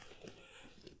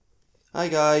Hi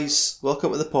guys,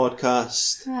 welcome to the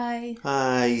podcast. Hi.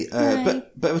 Hi.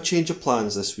 Bit of a change of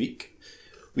plans this week.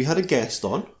 We had a guest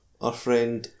on, our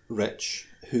friend Rich,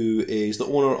 who is the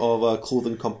owner of a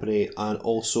clothing company and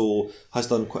also has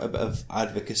done quite a bit of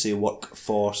advocacy work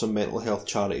for some mental health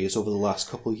charities over the last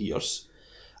couple of years.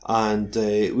 And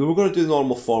we were going to do the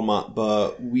normal format,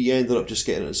 but we ended up just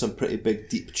getting into some pretty big,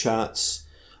 deep chats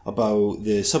about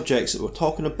the subjects that we're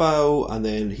talking about, and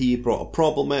then he brought a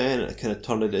problem in, and it kind of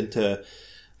turned it into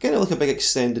kind of like a big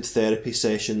extended therapy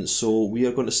session. So we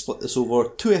are going to split this over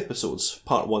 2 episodes,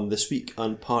 part 1 this week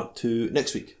and part 2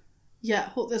 next week. Yeah,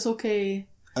 hope that's okay.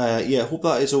 Hope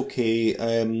that is okay.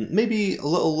 Maybe a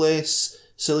little less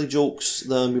silly jokes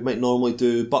than we might normally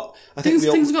do, but I think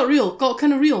things got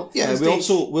kind of real. Yeah, we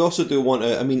also do want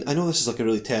to. I mean, I know this is like a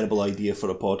really terrible idea for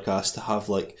a podcast to have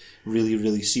like really,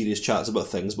 really serious chats about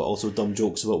things, but also dumb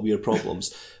jokes about weird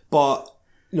problems. But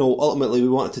you know, ultimately, we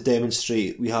wanted to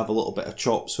demonstrate we have a little bit of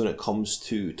chops when it comes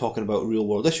to talking about real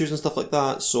world issues and stuff like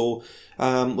that. So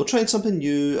we're trying something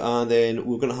new, and then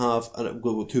we're going to have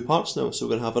we'll go 2 parts now. So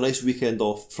we're going to have a nice weekend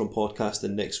off from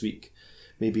podcasting next week.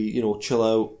 Maybe chill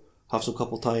out, have some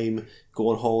couple time, go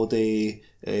on holiday,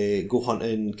 go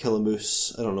hunting, kill a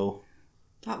moose. I don't know.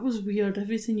 That was weird.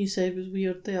 Everything you said was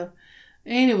weird there.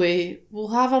 Anyway, we'll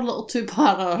have our little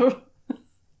 2-parter,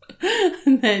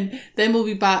 and then we'll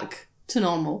be back to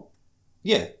normal.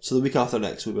 Yeah, so the week after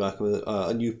next we'll be back with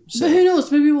a new set. But who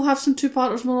knows? Maybe we'll have some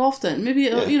 2-parters more often. Maybe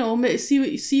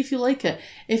see if you like it.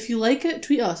 If you like it,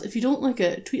 tweet us. If you don't like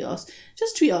it, tweet us.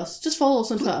 Just tweet us. Just follow us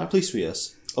on Twitter. Please tweet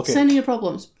us. Okay. Send in your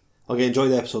problems. Okay, enjoy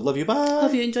the episode. Love you, bye.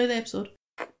 Love you, enjoy the episode.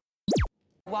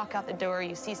 Walk out the door,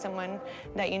 you see someone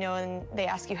that you know and they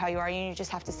ask you how you are, and you just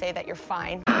have to say that you're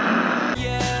fine.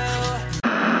 Yeah.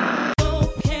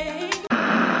 Okay.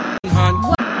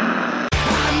 Hon.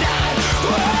 I'm not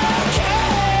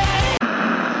okay.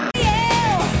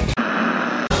 Yeah.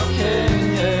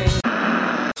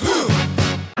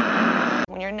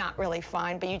 When you're not really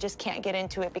fine, but you just can't get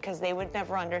into it because they would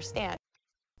never understand.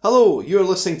 Hello, you're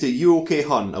listening to You OK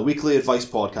Hun, a weekly advice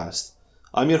podcast.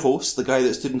 I'm your host, the guy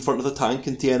that stood in front of the tank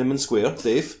in Tiananmen Square,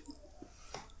 Dave.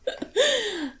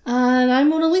 And I'm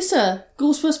Mona Lisa,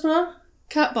 Ghost Whisperer,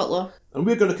 Cat Butler. And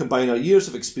we're going to combine our years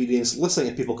of experience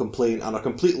listening to people complain and our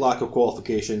complete lack of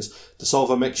qualifications to solve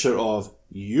a mixture of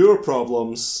your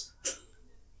problems,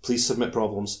 please submit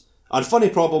problems, and funny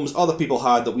problems other people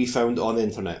had that we found on the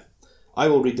internet. I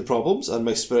will read the problems, and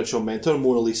my spiritual mentor,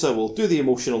 Mona Lisa, will do the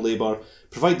emotional labour,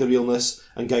 provide the realness,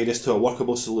 and guide us to a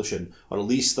workable solution. Or at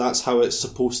least that's how it's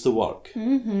supposed to work.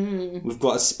 Mm-hmm. We've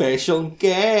got a special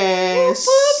guest!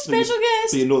 Special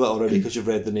guest! So you know that already because you've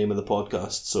read the name of the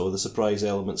podcast, so the surprise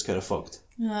element's kind of fucked.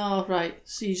 Oh, right.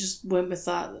 So you just went with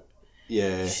that.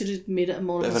 Yeah. You should have made it a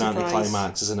more bit of an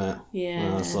anticlimax, isn't it?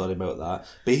 Yeah. Oh, sorry about that.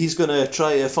 But he's going to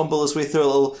try to fumble his way through a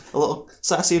little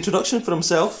sassy introduction for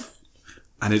himself.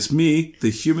 And it's me, the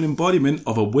human embodiment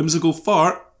of a whimsical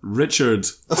fart, Richard.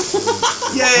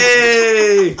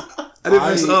 Yay! I didn't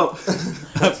mess it up.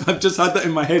 I've just had that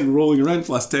in my head rolling around for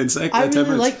the last 10 seconds. I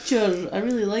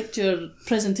really liked your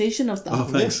presentation of that. Oh,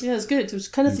 thanks. Yeah, it's good. It was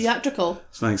kind of theatrical.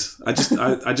 Thanks. I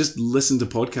just listen to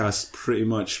podcasts pretty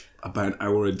much about an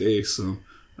hour a day, so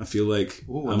I feel like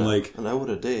an hour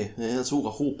a day. Yeah, that's a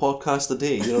whole podcast a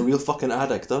day. You're a real fucking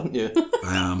addict, aren't you?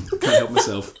 I am. Can't help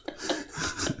myself.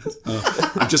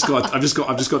 I've just got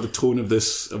the tone of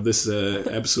this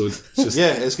episode.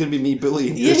 It's going to be me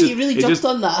bullying. Yeah, you really jumped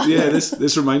on that. Yeah,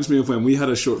 this reminds me of when we had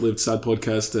a short-lived sad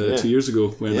podcast 2 years ago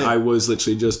when I was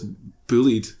literally just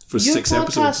bullied for 6 episodes.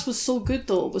 Your podcast was so good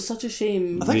though. It was such a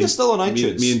shame. I think it's still on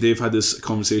iTunes. Me and Dave had this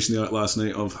conversation last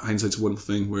night of hindsight's a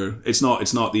wonderful thing, where it's not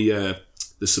the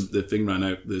thing ran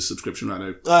out, the subscription ran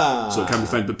out, so it can't be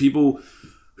found. But people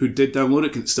who did download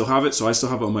it can still have it, so I still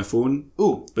have it on my phone.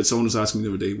 Oh, but someone was asking me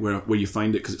the other day where you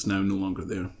find it because it's now no longer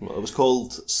there. Well, it was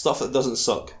called Stuff That Doesn't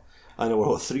Suck. I know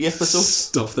we're 3 episodes.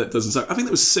 Stuff That Doesn't Suck. I think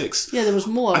there was 6. Yeah, there was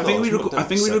more. I think we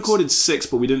recorded 6,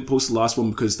 but we didn't post the last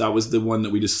one because that was the one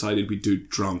that we decided we'd do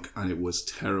drunk, and it was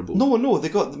terrible. No,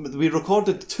 we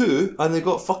recorded 2, and they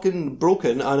got fucking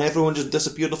broken, and everyone just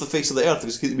disappeared off the face of the earth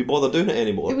because they couldn't be bothered doing it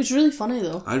anymore. It was really funny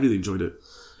though. I really enjoyed it.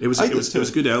 It was a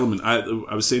good element.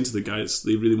 I was saying to the guys,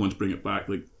 they really want to bring it back,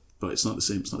 but it's not the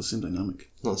same. It's not the same dynamic.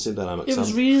 Not the same dynamic. It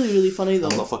was really, really funny though.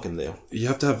 I'm not fucking there. You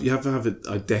have to have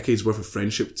a decade's worth of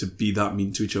friendship to be that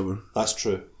mean to each other. That's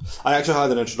true. I actually had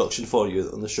an introduction for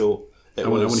you on the show. I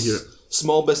want to hear it.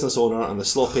 Small business owner and the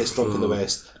sloppiest drunk in the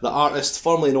West. The artist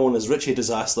formerly known as Richie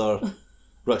Disaster,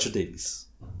 Richard Davies.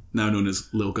 Now known as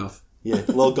Lil Guff. Yeah,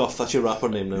 Lil Guff, that's your rapper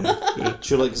name now.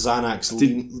 It's your like Xanax.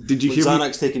 Did you hear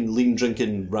Xanax taking lean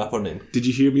drinking rapper name? Did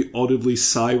you hear me audibly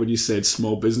sigh when you said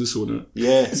small business owner?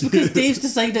 Yeah, It's because Dave's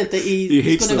decided that He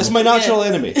hates them. it's my natural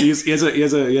enemy. He has a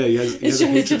It's your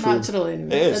hatred for- natural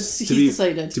enemy. It is. He's To be,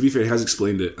 decided. to be fair, he has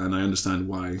explained it, and I understand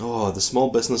why. Oh, the small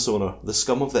business owner, the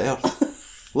scum of the earth.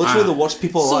 Literally the worst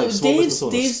people alive. Small business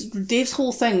owners. Dave's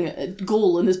whole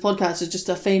goal in this podcast is just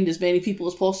to offend as many people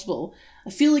as possible. I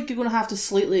feel like you're going to have to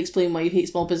slightly explain why you hate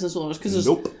small business owners because there's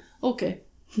Nope. Okay.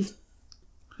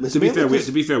 To be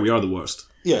fair, we are the worst.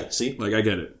 Yeah, see, Like, I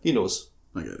get it. he knows.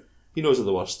 I get it. He knows they're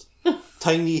the worst.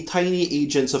 tiny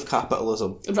agents of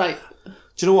capitalism. Right.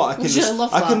 Do you know what?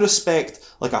 I can that. respect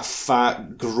like a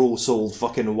fat, gross old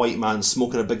fucking white man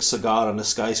smoking a big cigar on a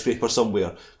skyscraper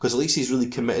somewhere because at least he's really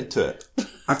committed to it.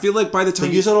 I feel like by the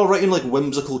time You're all writing like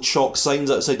whimsical chalk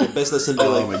signs outside your business and be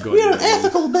Oh like, my God, "We're yeah, an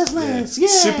ethical business." Yeah.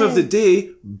 Soup of the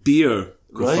day, beer.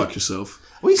 Go Right. fuck yourself.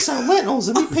 We sell lentils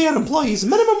and we pay our employees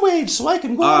minimum wage so I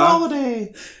can go on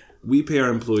holiday. We pay our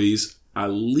employees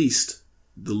at least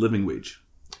the living wage.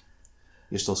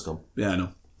 You're still scum. Yeah, I know.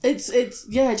 It's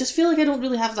I just feel like I don't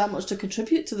really have that much to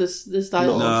contribute to this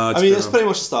dialogue. No, I mean, it's pretty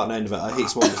much the start and end of it. I hate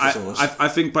small business owners. I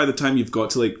think by the time you've got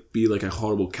to like be like a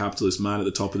horrible capitalist man at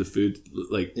the top of the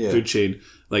food chain,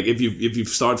 like if you've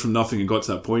started from nothing and got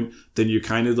to that point, then you're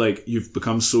kind of like you've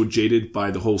become so jaded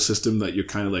by the whole system that you're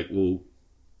kind of like, well,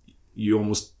 you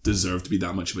almost deserve to be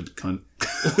that much of a cunt.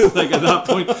 Like at that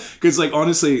point, because like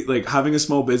honestly, like having a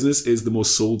small business is the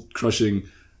most soul crushing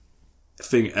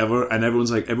thing ever, and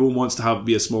everyone wants to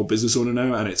be a small business owner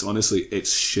now, and it's honestly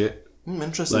it's shit.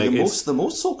 Interesting. Like, The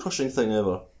most soul crushing thing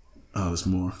ever. Oh, there's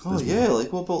more. Oh yeah,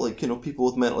 like what about like people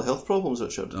with mental health problems,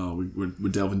 Richard? Oh, we're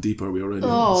delving deep, are we already?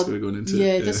 Oh, going into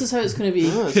yeah, it. this is how it's going to be.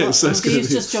 Yeah, so it's gonna Dave's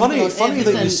be just jumping Funny on that you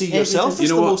everything, see yourself as everything. You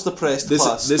know the what? most oppressed This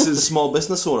class. is the small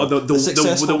business owner, the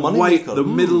successful the moneymaker. the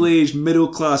middle-aged,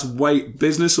 middle-class white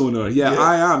business owner. Yeah,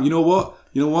 I am. You know what?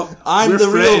 I'm We're the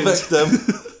real friends.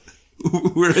 victim.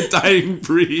 We're a dying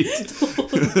breed.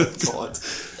 God.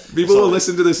 People will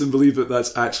listen to this and believe that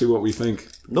that's actually what we think.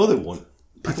 No, they won't.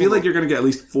 I feel like you're going to get at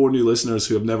least 4 new listeners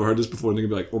who have never heard this before, and they're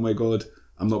going to be like, "Oh my god,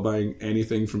 I'm not buying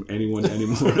anything from anyone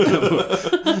anymore."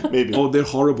 Maybe. Oh, they're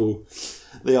horrible.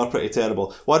 They are pretty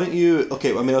terrible. Why don't you...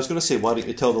 Okay, I mean, I was going to say, why don't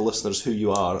you tell the listeners who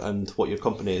you are and what your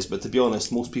company is, but to be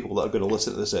honest, most people that are going to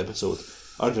listen to this episode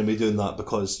are going to be doing that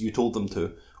because you told them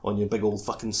to on your big old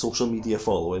fucking social media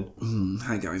following.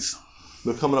 Hi, guys.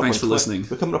 We're coming up Thanks on for listening.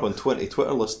 We're coming up on 20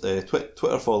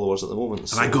 Twitter followers at the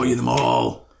moment. And I got you them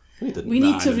all. No, you didn't. We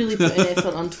need to really put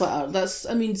effort on Twitter.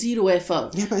 Zero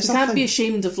effort. Yeah, but it's you that can't thing. be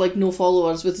ashamed of no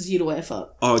followers with zero effort.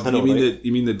 Oh, I know,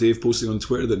 you mean that Dave posting on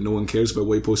Twitter that no one cares about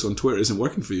what he posts on Twitter isn't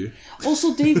working for you?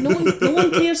 Also, Dave, no one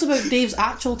cares about Dave's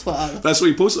actual Twitter. That's what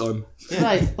he posts on.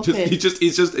 Right, okay.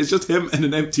 It's just him in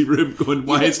an empty room going,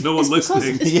 why is no one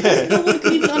listening? It's because no one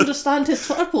can even understand his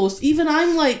Twitter post. Even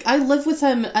I'm like, I live with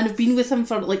him and have been with him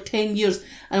for like 10 years,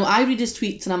 and I read his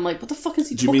tweets and I'm like, what the fuck is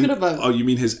he talking about? Oh, you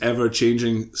mean his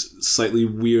ever-changing, slightly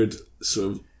weird,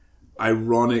 sort of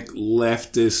ironic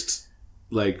leftist,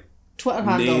 like, Twitter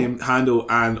handle,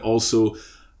 and also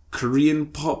Korean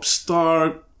pop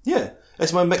star. Yeah,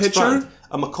 it's my mixed Picture? bag.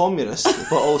 I'm a communist,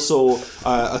 but also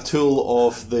a tool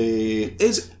of the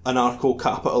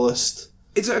anarcho-capitalist.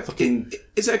 Is it a Korean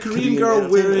Korean girl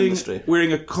entertainment industry.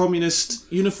 wearing a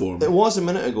communist uniform? It was a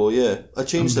minute ago, yeah. I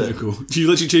changed it. You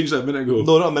literally changed that a minute ago.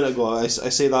 No, not a minute ago. I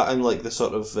say that in like the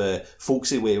sort of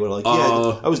folksy way where like,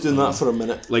 I was doing that for a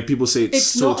minute. Like people say It's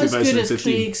so not as good as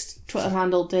 2015. Craig's Twitter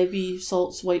handle, Debbie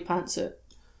Salt's white pantsuit.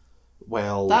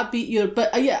 Well... That beat your...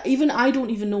 But yeah, even I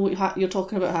don't even know what you're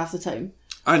talking about half the time.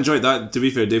 I enjoyed that. To be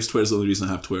fair, Dave's Twitter's the only reason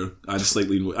I have Twitter. I just like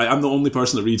I'm the only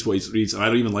person that reads what he reads, and I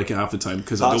don't even like it half the time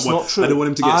because I That's don't want. not true. I don't want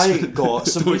him to get. I got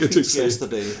some don't want him to get too retweets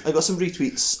excited. yesterday. I got some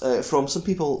retweets from some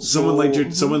people. Someone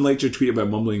liked your tweet about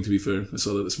mumbling. To be fair, I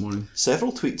saw that this morning.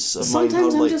 Several tweets of mine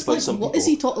Sometimes are I'm liked just by like, some what people. is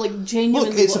he talking? Like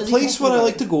genuinely, Look, it's what a is he place talking where I about?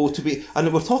 like to go to be,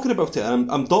 and we're talking about it,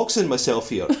 and I'm doxing myself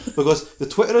here because the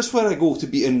Twitter is where I go to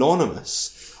be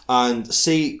anonymous and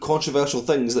say controversial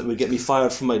things that would get me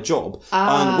fired from my job.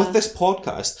 And with this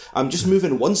podcast, I'm just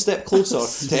moving one step closer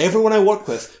to everyone I work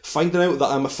with finding out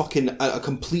that I'm a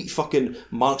complete fucking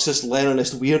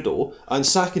Marxist-Leninist weirdo and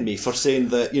sacking me for saying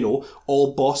that,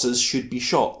 all bosses should be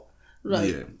shot.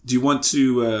 Right. Yeah. Do you want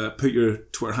to put your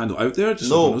Twitter handle out there? Just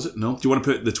so No. everyone knows it? No. Do you want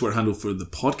to put the Twitter handle for the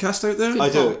podcast out there? I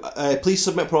do. Please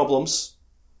submit problems.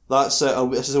 That's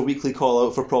this is a weekly call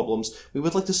out for problems. We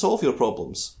would like to solve your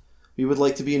problems. We would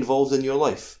like to be involved in your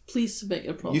life. Please submit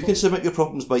your problem. You can submit your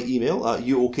problems by email at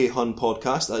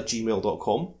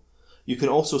uokhunpodcast@gmail.com. You can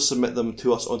also submit them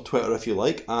to us on Twitter if you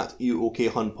like, at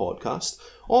UOKHunPodcast.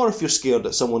 Or if you're scared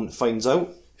that someone finds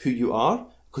out who you are,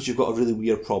 because you've got a really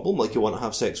weird problem, like you want to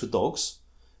have sex with dogs,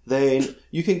 then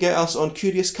you can get us on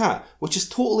Curious Cat, which is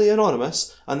totally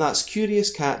anonymous, and that's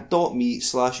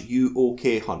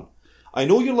curiouscat.me/UOKHun. I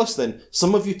know you're listening.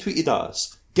 Some of you tweeted at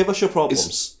us. Give us your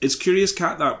problems. It's Curious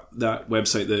Cat, that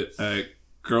website that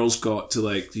girls got to,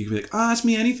 like, you can be like, ask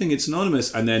me anything, it's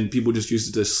anonymous, and then people just use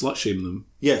it to slut shame them.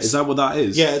 Yes. Is that what that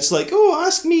is? Yeah, it's like, oh,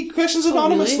 ask me questions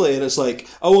anonymously, really? And it's like,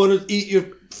 I want to eat your...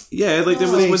 Yeah, like there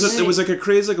face. was like a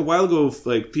craze like a while ago of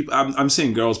like people. I'm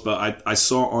saying girls, but I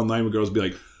saw online where girls would be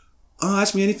like, "Oh,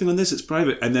 ask me anything on this. It's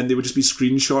private," and then they would just be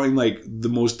screenshotting like the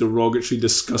most derogatory,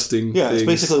 disgusting. Yeah, things. it's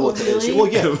basically what it is. really?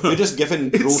 Well, yeah, you're just giving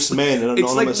gross men an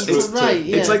anonymous route to... Right,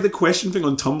 yeah. It's like the question thing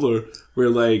on Tumblr where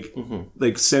like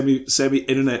like semi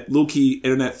internet low key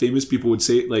internet famous people would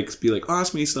say like be like, "Oh,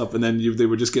 ask me stuff," and then they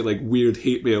would just get like weird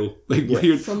hate mail, like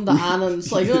weird From the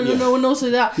Annans, like, oh, no one knows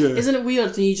who that. Isn't it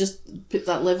weird? And you just put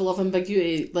that level of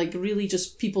ambiguity, like, really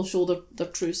just people show their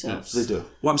true selves. They do.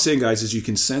 What I'm saying, guys, is you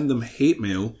can send them hate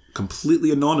mail,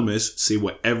 completely anonymous, say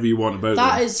whatever you want about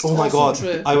That them. is Oh my also god,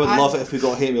 true. I would love it if we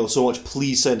got hate mail so much.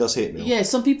 Please send us hate mail. Yeah,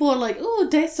 some people are like, oh,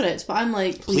 death threats, but I'm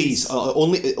like, Please.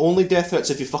 please. Only death threats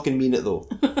if you fucking mean it, though.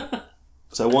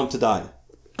 Because I want to die.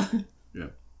 Yeah.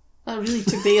 That really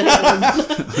took the air out of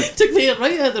the room. Took the air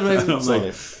right out of the room.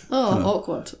 Sorry.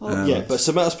 Awkward. Yeah, but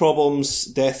submit us problems,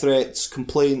 death threats,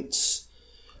 complaints.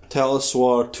 Tell us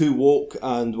we're too woke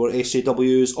and we're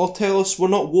SJWs, or tell us we're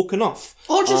not woke enough.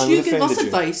 Or just and you we give us offended you.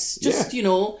 advice. Just, you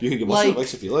know, You can give us like,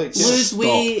 advice if you like. lose Stop.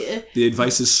 weight, The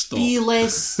advice is stop. be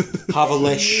less... Have a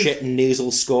less shit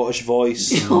nasal Scottish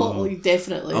voice. Oh,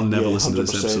 definitely. I'll never Yeah, listen to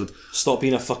this 100%. episode. Stop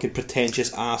being a fucking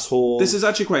pretentious asshole. This is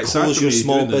actually quite sad Close for your me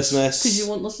small doing this. business. Because you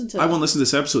won't listen to it. I won't listen to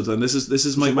this episode, and this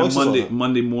is my your voice is on it.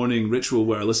 Monday morning ritual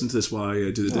where I listen to this while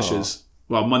I do the dishes.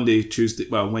 Well, Monday, Tuesday.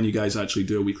 Well, when you guys actually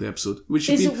do a weekly episode, which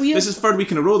Is it weird? This is third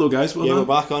week in a row, though, guys. Well Yeah, done.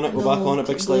 we're back on it. We're back on it,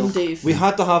 big blame style. Dave. We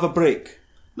had to have a break.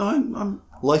 No, I'm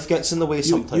Life gets in the way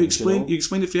sometimes. you explained know?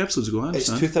 it 3 episodes ago. I It's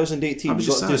understand. 2018. I'm We've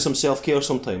just got to do sad. some self-care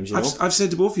sometimes, you know? I've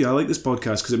said to both of you, I like this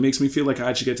podcast because it makes me feel like I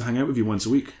actually get to hang out with you once a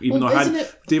week. Even Well, though isn't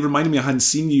it- Dave reminded me I hadn't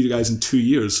seen you guys in 2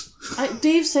 years.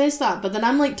 Dave says that, but then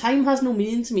I'm like, time has no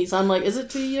meaning to me. So I'm like, is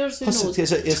it 2 years? Who Plus, knows?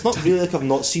 it's not really like I've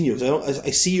not seen you, because I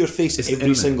see your face It's the every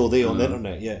internet. single day on the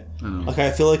internet, yeah. Like,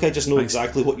 I feel like I just know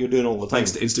exactly what you're doing all the time.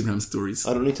 Thanks to Instagram stories.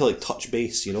 I don't need to, like, touch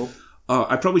base, you know?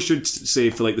 I probably should say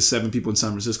for like the 7 people in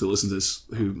San Francisco that listen to this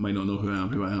who might not know who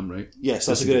I am, right? Yes,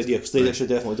 that's a good idea, because they should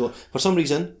definitely do it. For some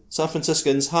reason, San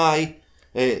Franciscans, hi,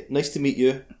 nice to meet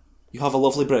you. You have a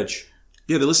lovely bridge.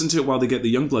 Yeah, they listen to it while they get the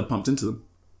young blood pumped into them.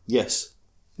 Yes.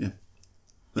 Yeah.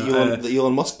 The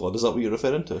Elon Musk blood, is that what you're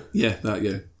referring to? Yeah, that,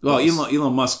 yeah. Well,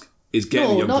 Elon Musk is getting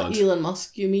No, young not blood. Elon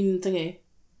Musk. You mean thingy?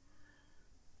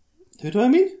 Who do I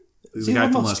mean? The guy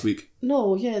Elon from Musk. last week.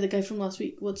 No, yeah, the guy from last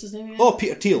week. What's his name again? Oh,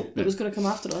 Peter Thiel. It was going to come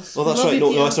after us. Oh, that's Love right. you, No,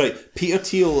 Peter. that's right. Peter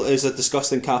Thiel is a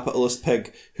disgusting capitalist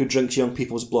pig who drinks young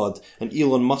people's blood, and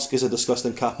Elon Musk is a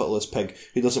disgusting capitalist pig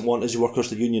who doesn't want his workers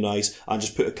to unionise and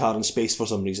just put a car in space for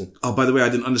some reason. Oh, by the way, I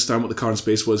didn't understand what the car in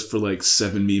space was for like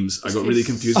 7 memes. I got really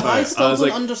confused by I it. still was don't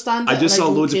like, understand it, I just and I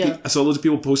saw don't loads care. I saw loads of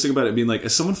people posting about it, being like,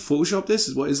 "Has someone photoshopped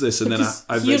this? What is this?" And then Because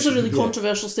I here's a really eventually-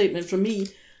 controversial statement from me.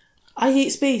 I hate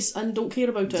space and don't care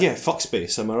about it. Yeah, fuck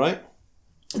space, am I right?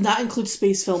 And that includes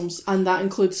space films, and that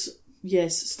includes,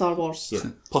 yes, Star Wars.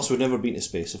 Yeah. Plus, we've never been to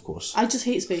space, of course. I just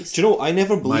hate space. Do you know, I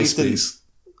never believed in... MySpace.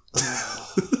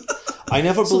 I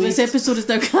never So believed... this episode is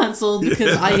now cancelled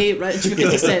because I hate Rich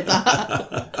because he said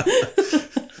that.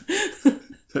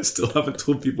 I still haven't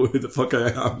told people who the fuck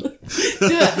I am. Do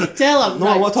it. Tell him. No,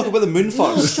 I want to talk about the moon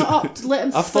No, first. shut up. Let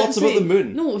him. I've thoughts about the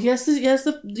moon. No, he has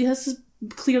to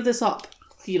clear this up.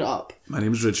 Clear it up. My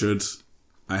name's Richard.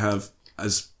 I have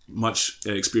as much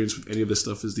experience with any of this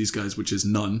stuff as these guys, which is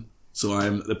none. So I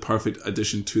am the perfect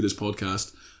addition to this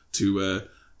podcast to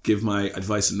give my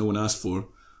advice that no one asked for.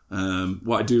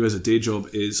 What I do as a day job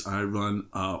is I run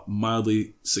a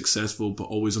mildly successful but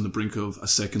always on the brink of a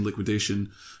second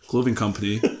liquidation clothing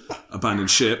company, Abandon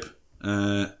Ship,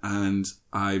 and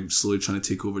I'm slowly trying to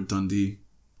take over Dundee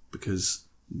because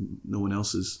no one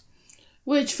else is.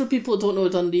 Which, for people who don't know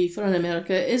Dundee, for in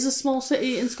America, is a small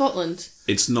city in Scotland.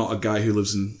 It's not a guy who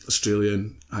lives in Australia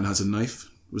and has a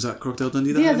knife. Was that Crocodile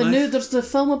Dundee? That Yeah, had a knife? there's the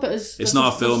film about his... It's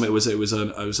not a film. It was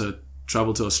a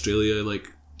travel to Australia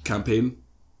like campaign.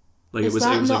 Like Is it was.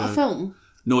 that It was not like a film?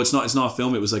 No, it's not. It's not a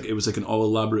film. It was like an all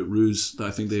elaborate ruse that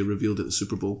I think they revealed at the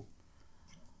Super Bowl.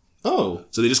 Oh.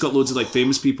 So they just got loads of like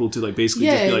famous people to like basically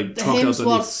Yeah, just be like the Crocodile Dundee.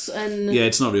 Hemsworths and... Yeah,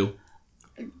 it's not real.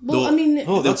 Well, No. I mean,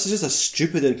 Oh, that's just a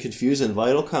stupid and confusing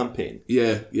viral campaign.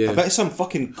 Yeah. I bet some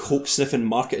fucking coke-sniffing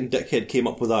marketing dickhead came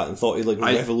up with that and thought he'd like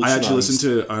I revolutionised actually listened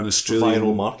to an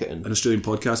viral marketing. Australian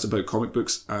podcast about comic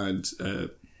books and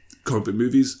comic book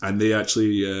movies, and they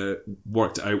actually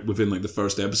worked out within like the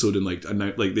first episode and like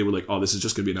they were like, oh, this is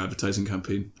just going to be an advertising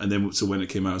campaign, and then so when it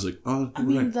came out I was like, oh, I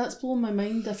mean, right. that's blowing my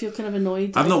mind. I feel kind of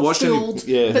annoyed. I've not watched any-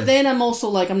 Yeah. But then I'm also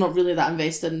like, I'm not really that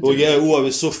invested in I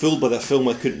was so fooled by that film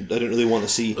I didn't really want to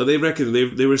see. Well, they reckon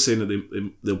they were saying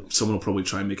that someone will probably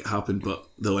try and make it happen, but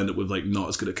they'll end up with like not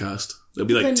as good a cast. There'll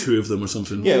be like Then- 2 of them or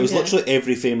something. Yeah, it was literally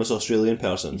every famous Australian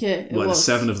person. Yeah, it like was.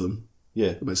 7 of them.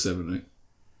 Yeah. About 7, right?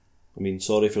 I mean,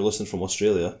 sorry if you're listening from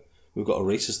Australia. We've got a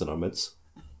racist in our midst.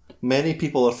 Many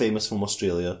people are famous from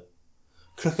Australia.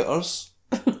 Cricketers.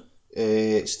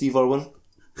 Steve Irwin.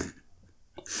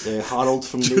 Harold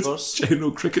from Neighbours.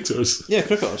 General cricketers. Yeah,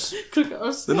 cricketers.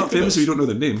 Cricketers. They're not famous if you don't know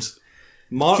their names.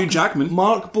 Hugh Jackman.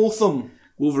 Mark Botham.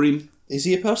 Wolverine. Is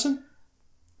he a person?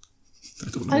 I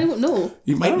don't know. I don't know.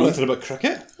 You I might don't know be. anything about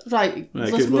cricket. Right, Right,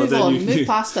 let's good. Well, move then on. you- Move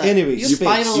past it. Anyway, You're space.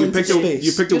 spiraling You picked a- today. space.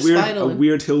 You picked You're a spiraling.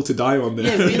 weird hill to die on there.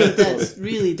 Yeah, really did.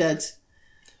 Really did.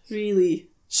 Really.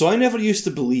 So I never used to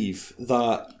believe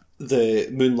that the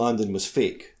moon landing was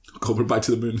fake. God, we're back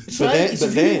to the moon.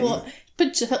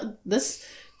 This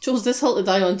chose this hill to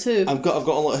die on too. I've got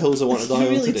a lot of hills I want to die You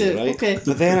on really today, do, right? okay.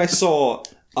 But then I saw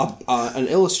an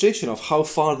illustration of how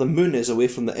far the moon is away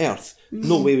from the Earth.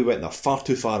 No way we went there. Far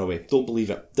too far away. Don't believe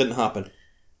it. Didn't happen.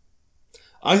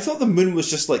 I thought the moon was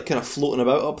just like kind of floating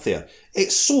about up there.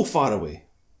 It's so far away.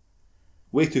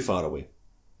 Way too far away.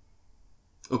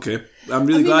 Okay, I'm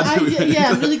really glad.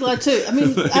 I'm really glad too. I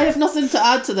mean, I have nothing to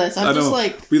add to this. I'm just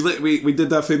like, we did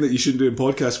that thing that you shouldn't do in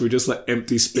podcasts. We just let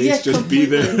empty space Yeah, just completely.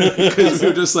 be there because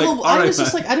we're just like, well, all I right, was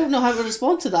just man. like, I don't know how to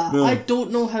respond to that. No. I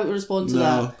don't know how to respond to No.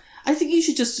 that. I think you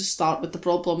should just start with the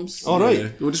problems. All right. Yeah,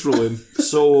 we'll just roll in.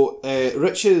 So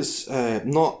Rich is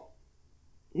not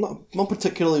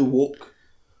particularly woke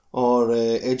or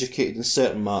educated in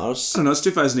certain matters. I don't know. It's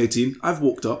 2018. I've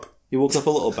woke up. You woke up a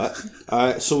little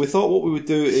bit. So we thought what we would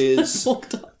do is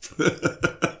Fucked up.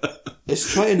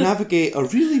 try to navigate a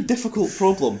really difficult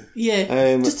problem.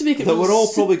 Yeah, just to make it that real we're all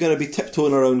probably going to be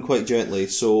tiptoeing around quite gently.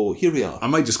 So here we are. I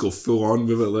might just go full on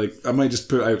with it. Like I might just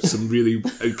put out some really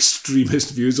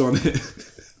extremist views on it.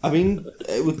 I mean,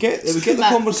 it would get the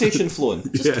conversation flowing.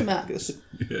 Just commit.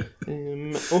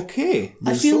 Okay.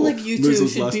 I feel So, like you two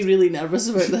Moozle's should last. be really nervous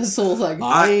about this whole thing.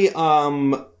 I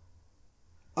know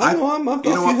I've got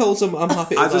you know a few what? hills I'm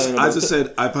happy to die on As about I it.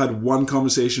 said, I've had one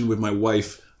conversation with my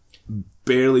wife,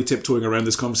 barely tiptoeing around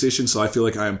this conversation, so I feel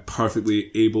like I am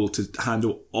perfectly able to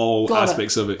handle all Got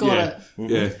aspects it. of it. Got yeah, it.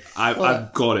 yeah,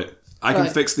 I've got it. I can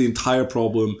Right. fix the entire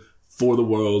problem for the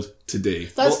world today.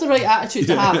 That's the right attitude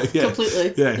to have, yeah,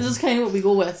 completely. yeah. This is kind of what we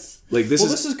go with. Like this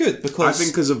This is good because I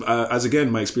think because of as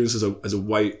again my experience as a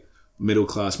white middle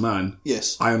class man.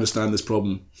 Yes. I understand this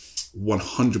problem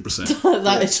 100%.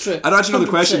 That is true. I don't actually know the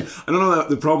question. 100%. I don't know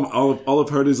the problem. All I've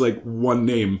heard is like one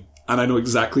name, and I know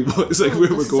exactly what it's like where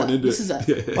This we're is going it. into This it. is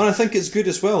it. Yeah. And I think it's good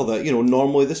as well that,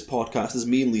 normally this podcast is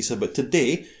me and Lisa, but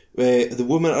today the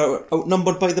women are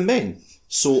outnumbered by the men.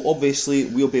 So obviously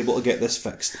we'll be able to get this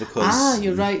fixed because...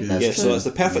 You're right. That's yeah, true. so it's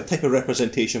the perfect type of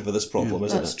representation for this problem,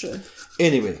 isn't That's it? true.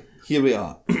 Anyway, here we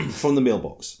are, from the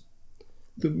mailbox.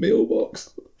 The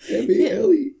mailbox.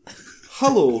 M-A-L-E.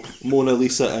 Hello, Mona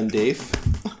Lisa and Dave.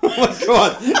 Oh my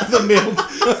god, the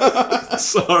mailbox.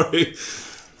 Sorry.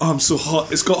 Oh, I'm so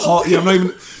hot. It's got hot here.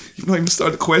 You've not even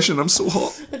started the question. I'm so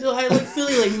hot. I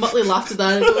fully Muttley laughed at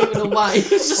that. And I don't even know why.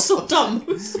 It's just so dumb.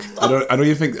 I know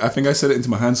you think. I think I said it into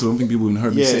my hand, so I don't think people even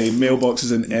heard me Yeah. say mailbox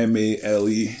is an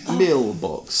M-A-L-E.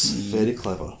 Mailbox. Very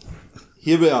clever.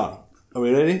 Here we are. Are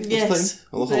we ready? Yes. This time?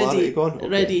 A little hilarity going? Okay.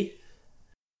 Ready.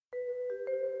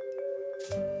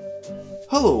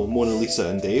 Hello, Mona Lisa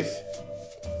and Dave.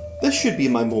 This should be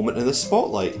my moment in the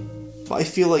spotlight, but I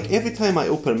feel like every time I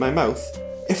open my mouth,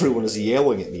 everyone is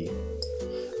yelling at me.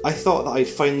 I thought that I'd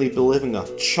finally be living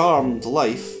a charmed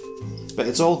life, but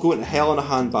it's all going to hell in a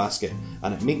handbasket,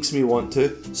 and it makes me want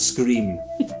to scream.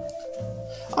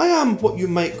 I am what you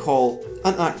might call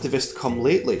an activist come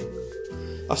lately.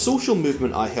 A social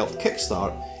movement I helped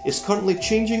kickstart is currently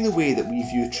changing the way that we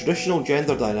view traditional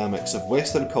gender dynamics of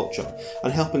Western culture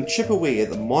and helping chip away at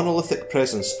the monolithic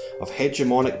presence of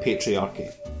hegemonic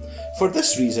patriarchy. For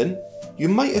this reason, you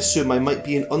might assume I might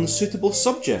be an unsuitable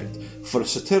subject for a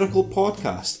satirical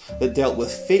podcast that dealt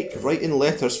with fake writing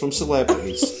letters from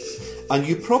celebrities. And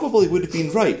you probably would have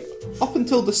been right up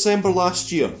until December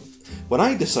last year, when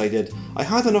I decided I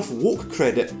had enough woke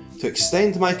credit to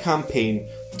extend my campaign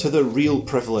to the real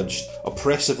privileged,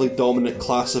 oppressively dominant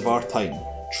class of our time,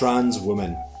 trans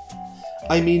women.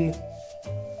 I mean,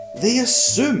 they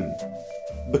assume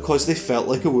because they felt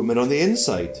like a woman on the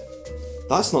inside.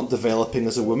 That's not developing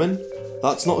as a woman.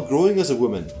 That's not growing as a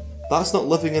woman. That's not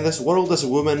living in this world as a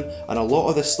woman, and a lot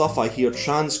of the stuff I hear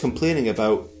trans complaining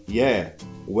about, yeah,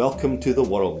 welcome to the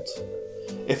world.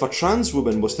 If a trans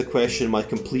woman was to question my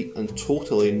complete and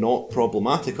totally not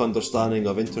problematic understanding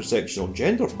of intersectional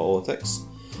gender politics,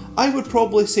 I would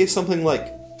probably say something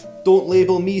like, don't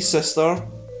label me, sister.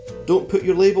 Don't put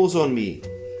your labels on me.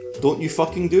 Don't you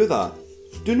fucking do that.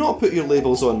 Do not put your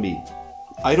labels on me.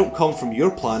 I don't come from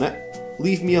your planet.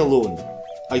 Leave me alone.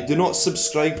 I do not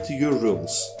subscribe to your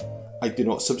rules. I do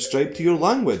not subscribe to your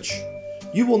language.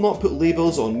 You will not put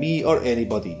labels on me or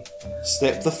anybody.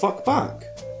 Step the fuck back.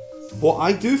 What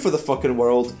I do for the fucking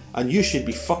world, and you should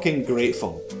be fucking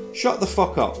grateful. Shut the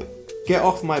fuck up. Get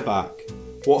off my back.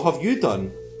 What have you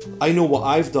done? I know what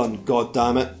I've done, god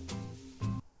damn it.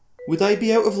 Would I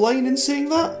be out of line in saying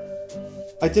that?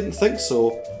 I didn't think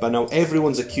so, but now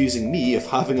everyone's accusing me of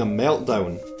having a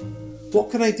meltdown. What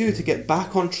can I do to get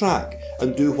back on track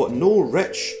and do what no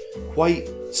rich, white,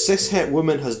 cishet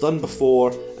woman has done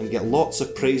before and get lots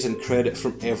of praise and credit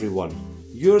from everyone?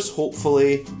 Yours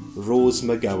hopefully, Rose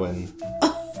McGowan.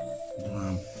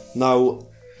 Wow. Now,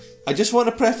 I just want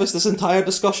to preface this entire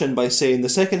discussion by saying the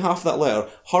second half of that letter,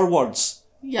 her words,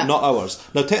 not ours.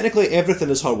 Now, technically everything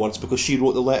is her words because she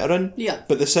wrote the letter in,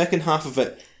 but the second half of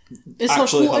it, it's her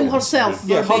quoting herself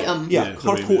verbatim. Her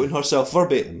quoting herself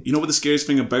verbatim. You know what the scariest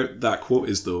thing about that quote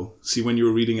is, though? See, when you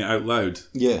were reading it out loud,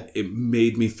 it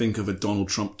made me think of a Donald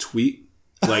Trump tweet.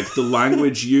 Like, the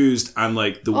language used and,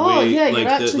 like, the way... you're like,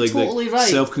 actually totally right.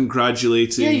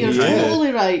 Self-congratulating. Yeah, you're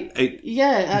totally right.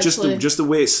 Actually. Just the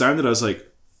way it sounded, I was like,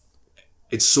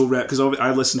 it's so rare. Because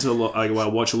I listen to a lot, I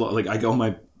watch a lot, like, I get all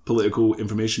my political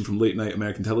information from late night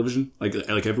American television, like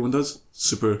everyone does.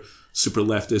 Super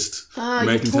leftist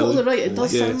American television. You're totally right. It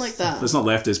does sound like that. It's not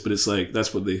leftist, but it's like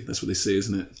that's what they say,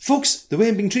 isn't it? Folks, the way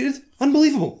I'm being treated,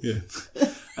 unbelievable. Yeah.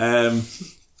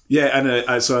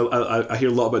 So I hear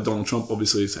a lot about Donald Trump,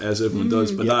 obviously, as everyone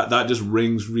does, but that just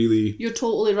rings really. You're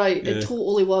totally right. It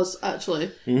totally was,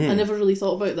 actually. I never really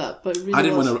thought about that, but it really I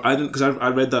didn't because I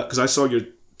read that because I saw your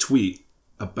tweet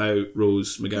about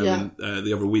Rose McGowan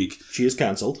the other week. She is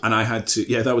cancelled. And I had to...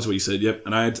 Yeah, that was what you said, yep.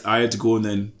 And I had to go and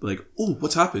then, like, oh,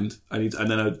 what's happened? And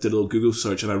then I did a little Google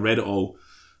search and I read it all.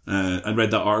 And read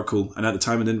that article. And at the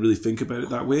time I didn't really think about it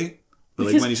that way. But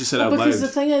like when you just said it out loud... Because the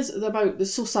thing is,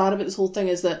 that's so sad about this whole thing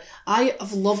is that I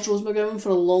have loved Rose McGowan for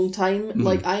a long time.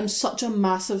 Like, I am such a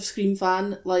massive Scream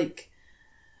fan. Like...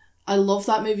 I love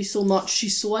that movie so much.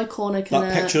 She's so iconic.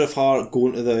 That picture of her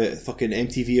going to the fucking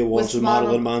MTV Awards with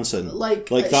Marilyn Manson. Like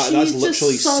that. That's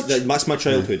literally... That's my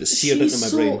childhood. It's seared into my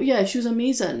brain. Yeah, she was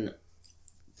amazing.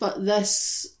 But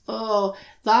this...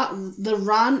 the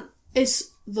rant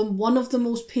is one of the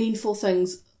most painful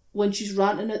things when she's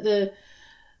ranting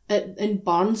in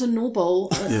Barnes and Noble.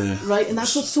 Right? And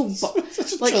that's what's so...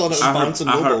 Like,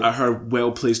 at her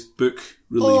well-placed book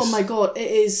release. Oh my god, it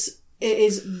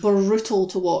is brutal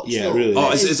to watch. Yeah, it really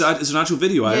is. It's an actual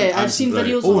video. I've seen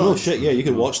videos. Oh no, shit! Yeah, you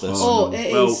can watch this.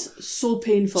 It is so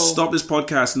painful. Stop this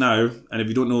podcast now, and if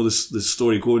you don't know this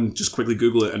story, go and just quickly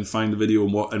Google it and find the video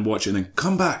and watch it, and then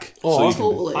come back.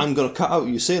 Totally. I'm going to cut out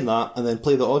you saying that and then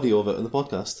play the audio of it in the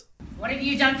podcast. What have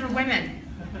you done for women?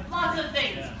 Lots of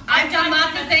things. I've done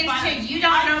lots of things too. You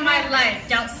don't know my life.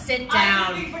 Don't sit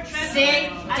down. Sit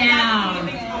down.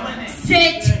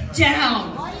 Sit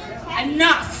down.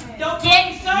 Enough.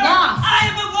 Get lost. I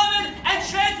am a woman and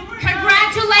trans women.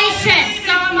 Congratulations. So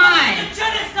am I. This is a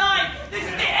genocide. This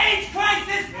is the AIDS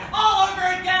crisis all over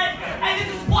again. And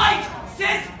this is white,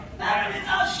 cis,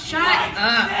 feminism. Shut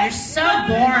up. You're so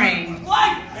boring.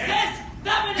 White, cis,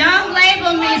 feminism. Don't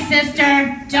label me,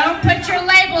 sister. Don't put your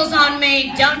labels on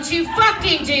me. Don't you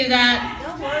fucking do that.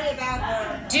 Don't worry about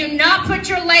her. Do not put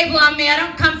your label on me. I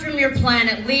don't come from your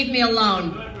planet. Leave me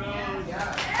alone.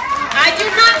 I do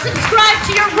not subscribe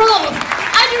to your rules.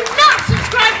 I do not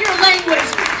subscribe to your language.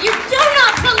 You do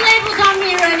not put labels on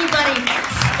me or anybody.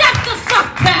 Step the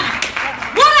fuck back.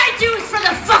 What I do is for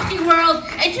the fucking world,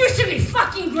 and you should be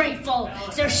fucking grateful.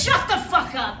 So shut the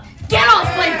fuck up. Get off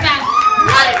my back.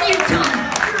 What have you done?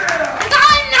 Because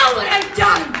I know what I've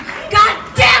done. God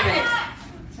damn it.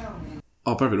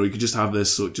 Oh, perfect. Or you could just have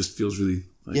this so it just feels really...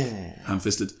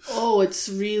 ham-fisted. It's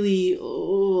really...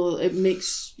 it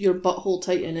makes your butthole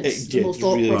tighten. It's the most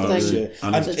awkward thing.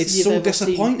 And it's so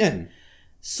disappointing.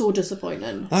 So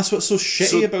disappointing. That's what's so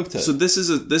shitty about it. So this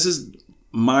is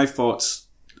my thoughts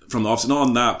from the office. Not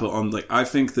on that, but on, like, I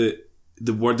think that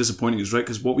the word disappointing is right,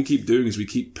 because what we keep doing is we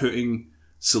keep putting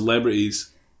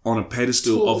celebrities on a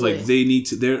pedestal of like they need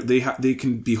to they have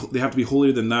to be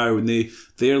holier than thou, and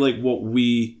they're like what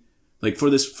we like for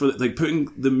like putting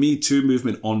the Me Too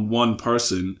movement on one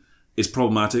person is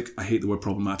problematic. I hate the word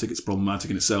problematic. It's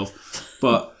problematic in itself.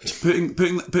 But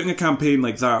putting a campaign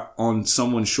like that on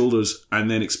someone's shoulders, and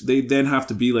then they then have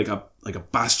to be like a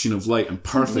bastion of light and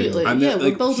perfect. Completely. And yeah,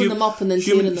 we're building them up and then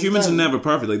tearing them humans down. are never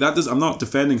perfect. Like that I'm not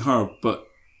defending her, but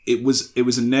it was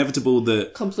inevitable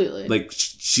that completely like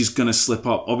she's gonna slip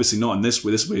up. Obviously not in this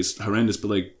way. This way is horrendous, but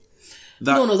like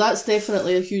that. No, that's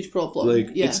definitely a huge problem.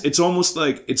 Like yeah. it's almost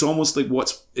like it's almost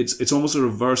a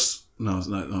reverse. No,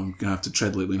 I'm gonna have to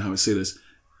tread lightly in how I say this.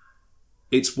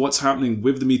 It's what's happening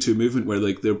with the Me Too movement, where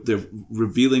like they're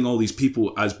revealing all these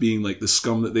people as being like the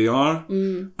scum that they are,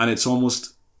 and it's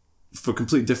almost for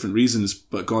completely different reasons,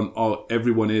 but gone. Oh,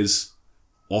 everyone is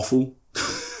awful.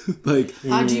 Like,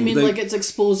 how do you mean like it's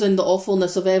exposing the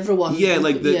awfulness of everyone? Yeah,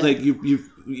 like you've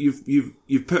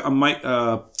put a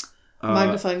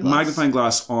magnifying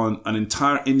glass on an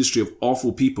entire industry of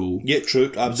awful people. Yeah,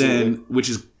 true, absolutely. Then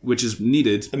which is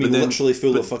needed. I mean, literally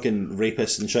full of fucking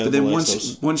rapists and child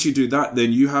molesters. But then once you do that,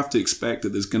 then you have to expect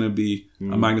that there's going to be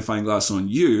a magnifying glass on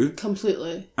you.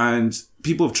 Completely. And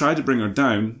people have tried to bring her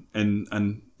down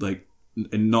and like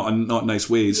in not nice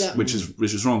ways, which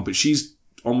is wrong. But she's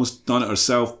almost done it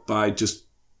herself by just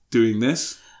doing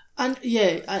this. And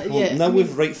now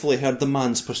we've rightfully heard the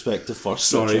man's perspective first.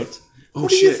 Sorry. Richard. What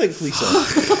do you think,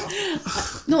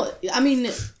 Lisa? No, I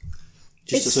mean,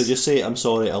 just say, I'm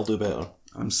sorry, I'll do better.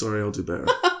 I'm sorry, I'll do better.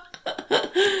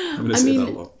 I'm going to say that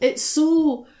a lot. It's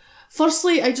so...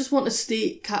 Firstly, I just want to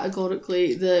state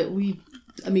categorically that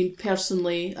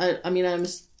personally, I'm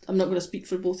not going to speak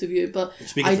for both of you, but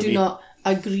I do not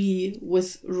agree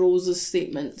with Rose's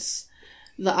statements.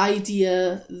 The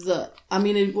idea that...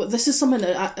 this is something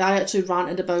that I actually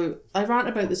ranted about. I rant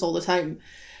about this all the time,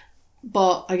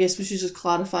 but I guess we should just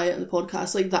clarify it in the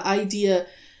podcast. Like, the idea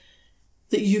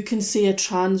that you can say a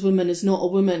trans woman is not a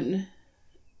woman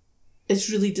is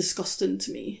really disgusting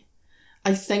to me.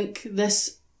 I think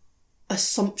this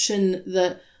assumption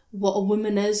that what a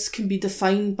woman is can be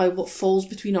defined by what falls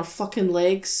between her fucking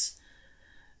legs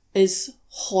is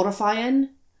horrifying.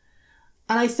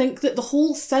 And I think that the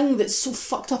whole thing that's so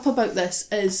fucked up about this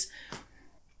is,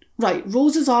 right,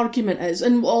 Rose's argument is,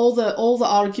 and all the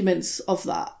arguments of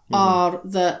that are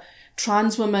that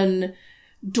trans women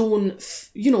don't,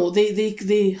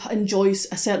 they enjoy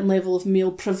a certain level of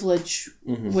male privilege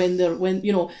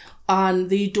and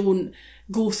they don't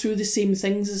go through the same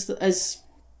things as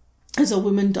a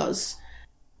woman does.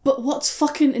 But what's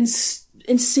fucking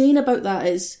insane about that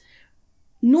is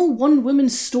no one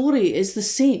woman's story is the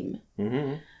same.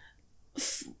 And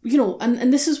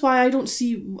this is why I don't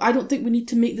think we need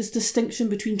to make this distinction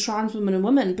between trans women and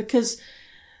women, because,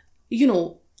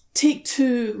 take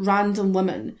two random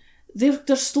women,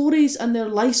 their stories and their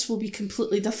lives will be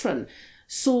completely different.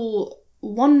 So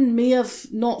one may have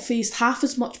not faced half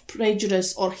as much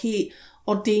prejudice or hate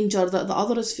or danger that the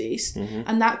other has faced,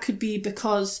 and that could be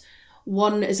because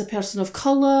one is a person of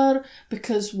colour,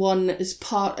 because one is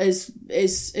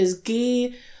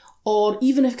gay, or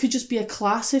even it could just be a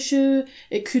class issue.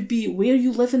 It could be where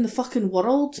you live in the fucking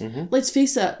world. Let's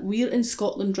face it, we're in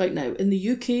Scotland right now. In the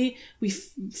UK, we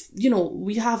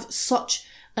have such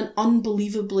an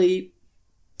unbelievably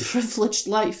privileged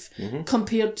life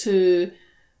compared to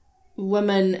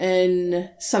women in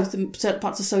certain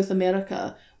parts of South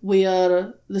America,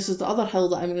 where this is the other hill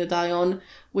that I'm going to die on,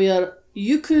 where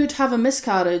you could have a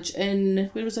miscarriage in,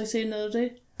 where was I saying the other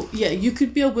day? Yeah, you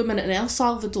could be a woman in El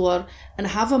Salvador and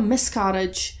have a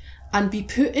miscarriage and be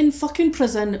put in fucking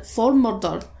prison for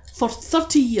murder for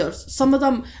 30 years. Some of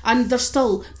them, and there's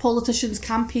still politicians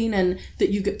campaigning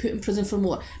that you get put in prison for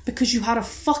more because you had a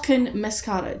fucking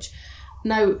miscarriage.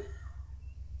 Now,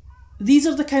 these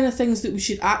are the kind of things that we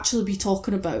should actually be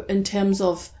talking about in terms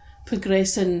of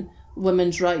progressing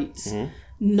women's rights,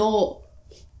 not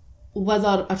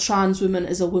whether a trans woman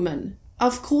is a woman.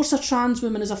 Of course a trans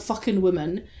woman is a fucking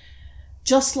woman.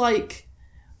 Just like,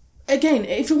 again,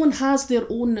 everyone has their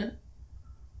own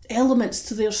elements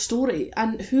to their story,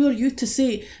 and who are you to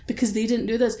say because they didn't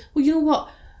do this? Well, you know what?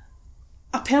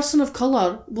 A person of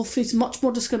colour will face much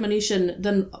more discrimination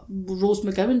than Rose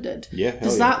McGowan did. Yeah,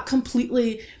 does that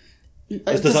completely...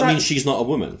 Does that mean she's not a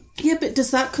woman? Yeah, but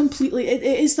does that completely... It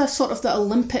is the sort of the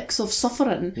Olympics of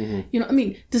suffering. You know what I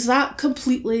mean? Does that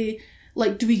completely...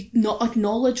 Like, do we not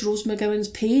acknowledge Rose McGowan's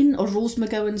pain or Rose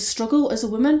McGowan's struggle as a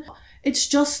woman? It's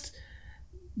just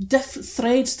different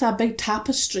threads to a big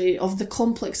tapestry of the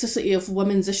complexity of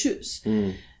women's issues.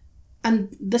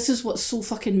 And this is what's so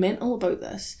fucking mental about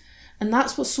this. And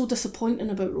that's what's so disappointing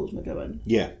about Rose McGowan.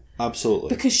 Yeah. Absolutely.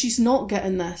 Because she's not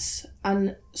getting this,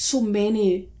 and so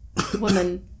many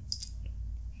women,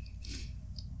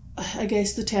 I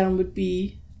guess the term would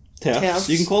be TERFs.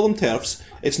 You can call them TERFs.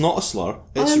 It's not a slur.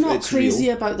 I'm not it's crazy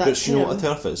real, about that but you know what a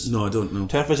term. TERF is? No, I don't know.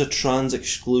 TERF is a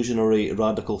trans-exclusionary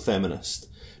radical feminist.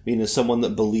 Meaning someone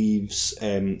that believes,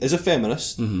 is a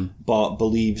feminist, but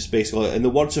believes basically, in the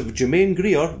words of Jermaine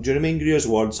Greer's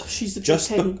words, she's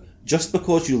the just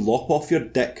because you lop off your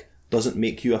dick doesn't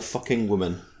make you a fucking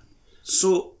woman.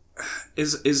 So,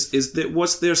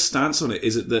 what's their stance on it?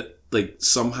 Is it that, like,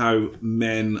 somehow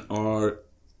men are...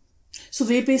 So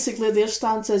their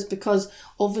stance is because,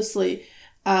 obviously,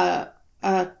 a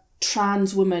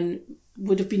trans woman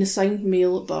would have been assigned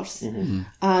male at birth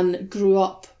and grew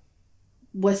up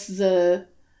with the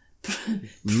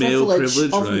privilege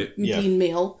of being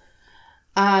male,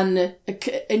 and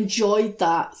enjoyed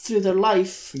that through their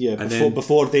life. Yeah,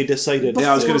 before they decided.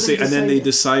 I was going to say, and then they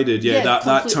decided.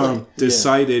 That term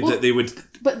decided that they would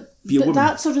be a woman. But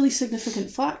that's a really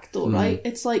significant fact, though, right?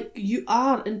 It's like you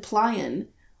are implying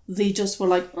they just were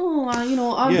like, I'm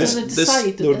going to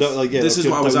decide. This is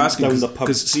what I was asking,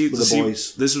 because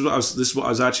boys. This is what I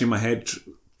was actually in my head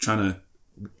trying to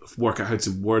work out how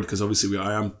to word, because obviously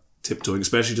I am tiptoeing,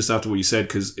 especially just after what you said,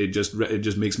 because it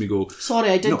just makes me go. Sorry,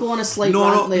 I did go on a slight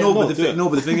rant there. But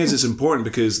the thing is, it's important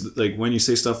because, like, when you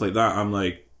say stuff like that, I'm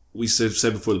like, we said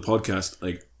before the podcast,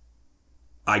 like,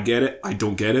 I get it, I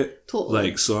don't get it. Totally.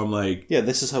 Like, so I'm like,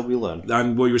 this is how we learn.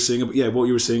 And what you were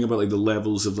saying about like the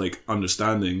levels of like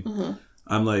understanding,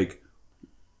 I'm like,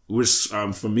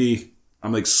 for me,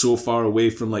 I'm like so far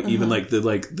away from like even like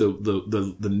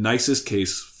the nicest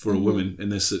case for a woman in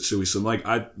this situation. Like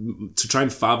to try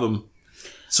and fathom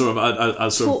sort of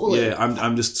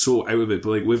I'm just so out of it. But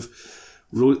like with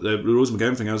Rose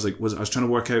McGowan thing, I was trying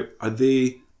to work out, are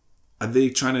they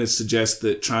trying to suggest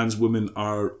that trans women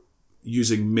are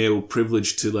using male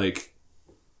privilege to like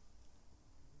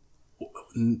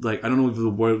I don't know if the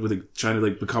word with trying to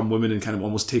like become women and kind of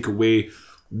almost take away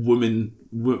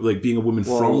like being a woman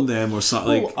from them or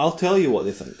something. Like, I'll tell you what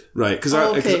they think. Right, because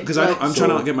I'm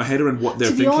trying to get my head around what they're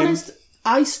thinking. To be honest,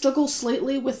 I struggle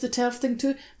slightly with the TERF thing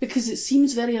too, because it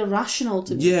seems very irrational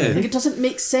to me. Yeah. Like, it doesn't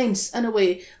make sense in a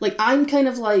way. Like, I'm kind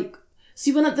of like,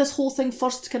 see, when this whole thing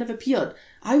first kind of appeared,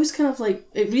 I was kind of like,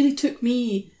 it really took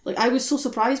me, like, I was so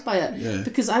surprised by it,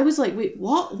 because I was like, wait,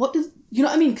 what? What does, you know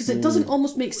what I mean? Because it doesn't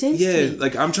almost make sense to me.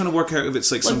 Like, I'm trying to work out if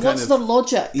it's like some kind what's of... their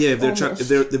logic? Yeah,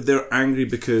 if they're angry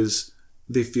because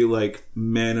they feel like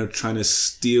men are trying to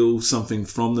steal something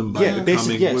from them by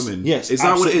becoming women. Yes, is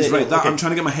that what it is? Right, okay. I'm trying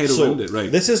to get my head around it, right.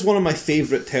 This is one of my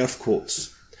favourite TERF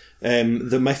quotes.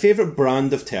 My favourite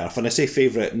brand of TERF, and I say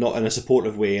favourite not in a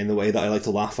supportive way, in the way that I like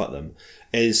to laugh at them,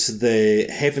 is the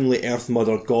Heavenly Earth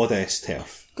Mother Goddess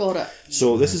TERF. Got it.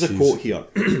 So this is a quote here.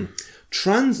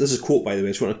 This is a quote, by the way,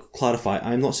 I just want to clarify,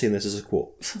 I'm not saying this is a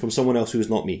quote from someone else who is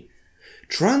not me.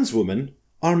 Trans women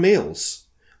are males.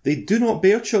 They do not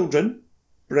bear children,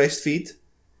 breastfeed,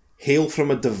 hail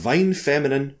from a divine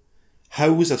feminine,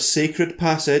 house a sacred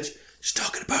passage, she's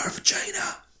talking about her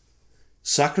vagina,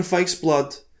 sacrifice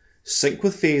blood, sync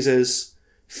with phases,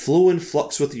 flow in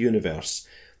flux with the universe.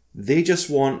 They just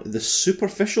want the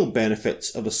superficial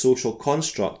benefits of a social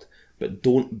construct, but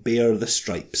don't bear the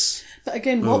stripes. But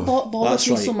again, what bothers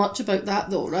me so much about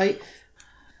that, though, right?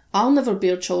 I'll never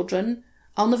bear children.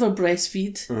 I'll never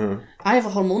breastfeed. I have a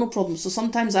hormonal problem, so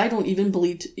sometimes I don't even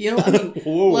bleed. You know what I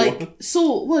mean? Like,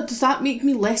 so what, does that make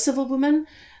me less of a woman?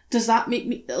 Does that make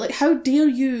me, like, how dare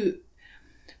you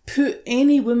put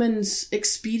any woman's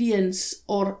experience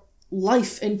or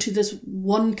life into this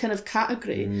one kind of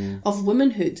category of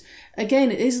womanhood?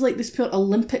 Again, it is like this pure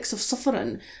Olympics of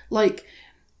suffering. Like,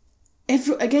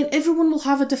 everyone will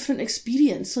have a different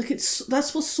experience. Like,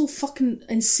 that's what's so fucking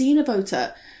insane about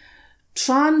it.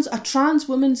 A trans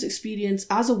woman's experience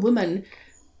as a woman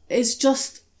is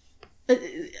just, this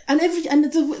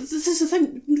is the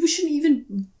thing, we shouldn't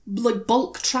even like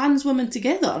bulk trans women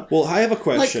together. Well, I have a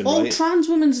question. Like, all trans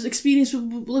women's experience,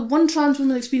 like, one trans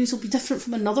woman's experience will be different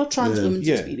from another trans woman's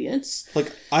experience.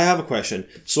 Like, I have a question.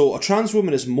 So, a trans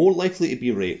woman is more likely to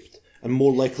be raped and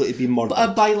more likely to be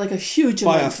murdered. By like a huge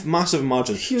amount. By a massive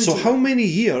margin. How many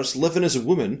years living as a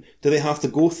woman do they have to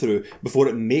go through before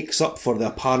it makes up for the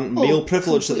apparent male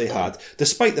privilege that they had?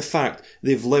 Despite the fact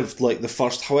they've lived like the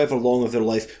first however long of their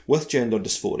life with gender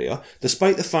dysphoria,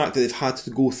 despite the fact that they've had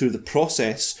to go through the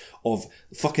process of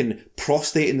fucking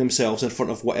prostrating themselves in front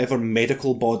of whatever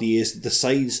medical body is that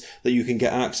decides that you can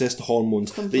get access to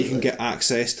hormones, that you can get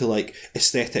access to like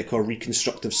aesthetic or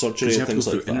reconstructive surgery and things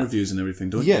like that. You have to go through interviews and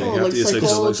everything, don't you? Like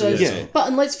psychologists. But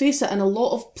and let's face it, in a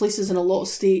lot of places, in a lot of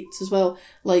states as well,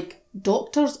 like,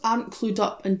 doctors aren't clued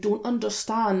up and don't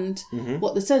understand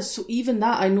what this is. So even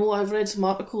that, I know I've read some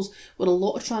articles where a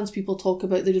lot of trans people talk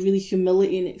about the really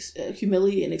humiliating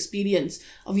experience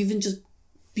of even just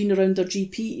being around their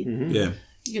GP. Yeah.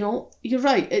 You know, you're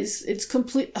right. It's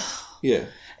complete. Yeah.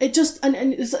 It just, and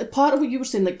it's part of what you were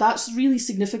saying, like, that's really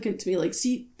significant to me. Like,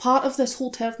 see, part of this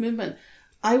whole TERF movement,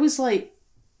 I was like,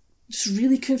 just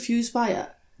really confused by it.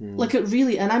 Like, it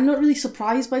really, and I'm not really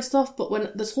surprised by stuff, but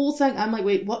when this whole thing, I'm like,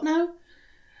 wait, what now?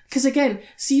 Because again,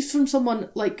 see, from someone,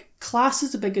 like, class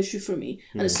is a big issue for me,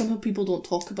 and it's something people don't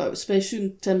talk about, especially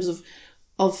in terms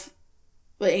of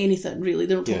anything, really.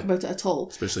 They don't talk about it at all.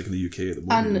 Especially like in the UK at the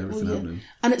moment and everything happening.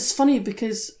 And it's funny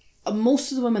because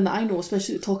most of the women that I know,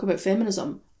 especially that talk about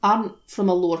feminism, aren't from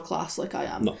a lower class like I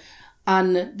am. No.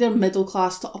 And they're middle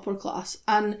class to upper class.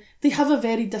 And they have a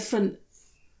very different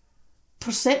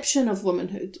perception of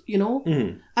womanhood, you know?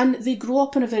 And they grow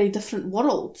up in a very different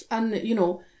world. And, you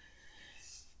know,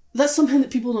 that's something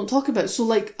that people don't talk about. So,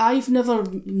 like, I've never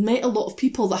met a lot of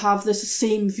people that have this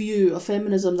same view of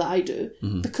feminism that I do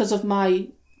because of my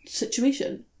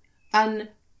situation. And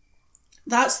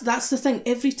that's the thing.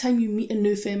 Every time you meet a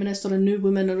new feminist or a new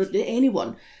woman or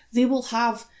anyone, they will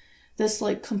have this,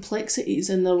 like, complexities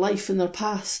in their life and their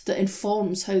past that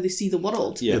informs how they see the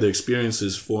world. Yeah, their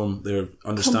experiences form their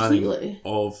understanding Completely.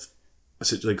 of...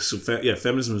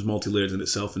 feminism is multi-layered in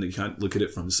itself, and you can't look at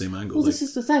it from the same angle. Well, this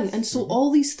is the thing. And so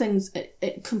all these things,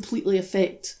 it completely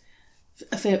affect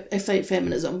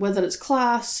feminism, whether it's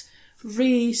class,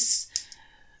 race,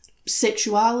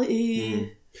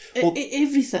 sexuality,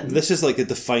 everything. This is like a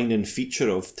defining feature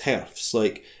of TERFs.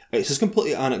 Like, it's just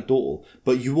completely anecdotal,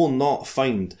 but you will not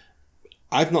find...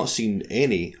 I've not seen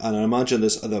any, and I imagine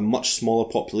there's a much smaller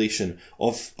population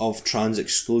of trans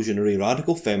exclusionary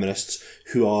radical feminists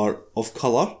who are of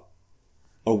colour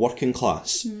or working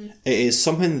class. It is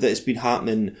something that has been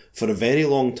happening for a very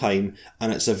long time,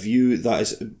 and it's a view that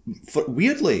is,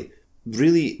 weirdly,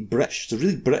 really British. It's a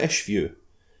really British view.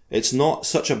 It's not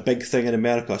such a big thing in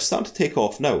America. It's starting to take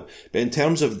off now. But in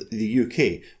terms of the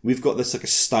UK, we've got this like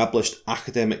established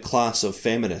academic class of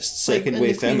feminists, second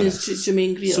wave feminists.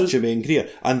 Jermaine Greer. So Jermaine Greer.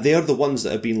 And they're the ones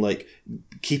that have been like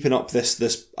keeping up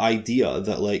this idea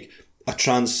that like a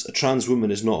trans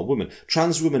woman is not a woman.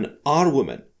 Trans women are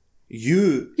women.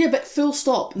 Yeah, but full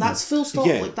stop. That's full stop.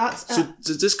 Yeah. Like, that's So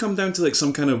does this come down to like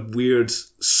some kind of weird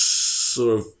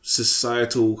sort of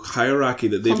societal hierarchy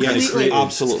that they've kind of created?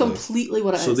 Absolutely. It's completely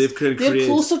what it is. So they've created... They're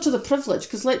closer to the privilege,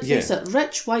 because let's face it,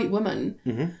 rich white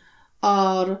women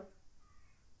are,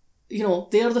 you know,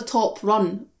 they're the top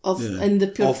run of in the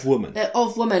pure, of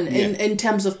women in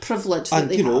terms of privilege that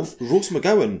they have. Rose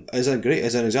McGowan as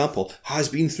an example has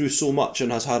been through so much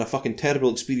and has had a fucking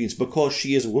terrible experience because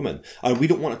she is a woman, and we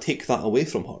don't want to take that away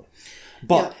from her.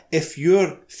 But if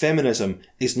your feminism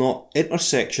is not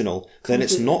intersectional, then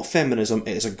it's not feminism,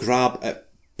 it is a grab at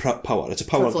power. It's a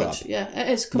power privilege. grab. Yeah, it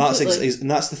is completely.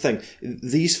 And that's the thing.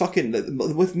 These fucking...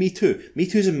 With Me Too. Me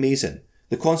Too is amazing.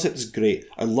 The concept is great.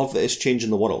 I love that it's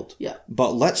changing the world. Yeah.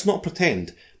 But let's not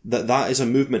pretend that is a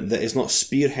movement that is not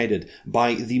spearheaded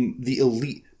by the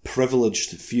elite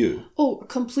privileged few. Oh,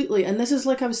 completely. And this is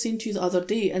like I was saying to you the other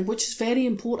day, and which is very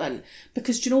important,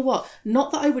 because do you know what?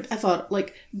 Not that I would ever,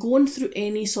 like, going through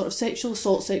any sort of sexual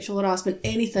assault, sexual harassment,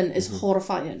 anything is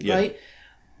horrifying, right?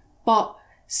 But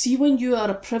see, when you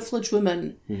are a privileged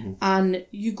woman and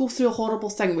you go through a horrible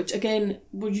thing, which again,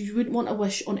 you wouldn't want to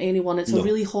wish on anyone. It's a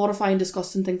really horrifying,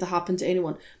 disgusting thing to happen to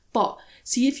anyone. But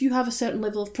see, if you have a certain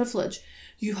level of privilege,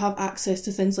 you have access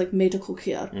to things like medical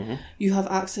care. You have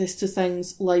access to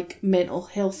things like mental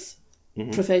health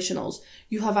professionals.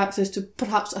 You have access to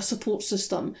perhaps a support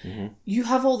system. You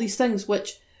have all these things,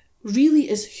 which really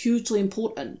is hugely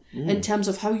important in terms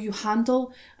of how you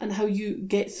handle and how you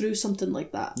get through something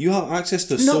like that. You have access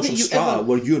to a social strata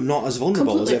where you're not as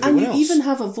vulnerable as everyone else. And you even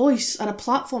have a voice and a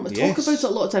platform to talk about it a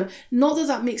lot of time. Not that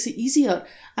that makes it easier,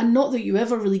 and not that you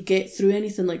ever really get through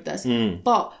anything like this,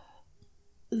 but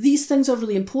these things are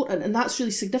really important, and that's really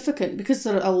significant, because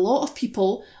there are a lot of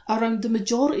people around the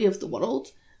majority of the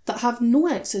world that have no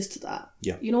access to that.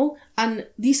 You know? And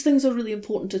these things are really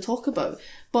important to talk about.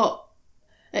 But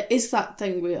it is that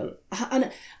thing where, and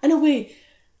in a way,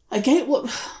 I get what...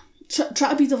 Try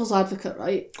to be devil's advocate,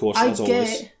 right? Of course, as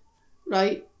always.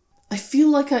 Right? I feel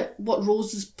like what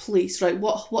Rose's place, right?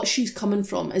 What she's coming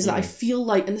from is that I feel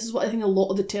like, and this is what I think a lot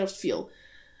of the TERFs feel,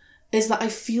 is that I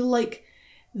feel like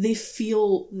they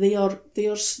feel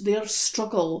their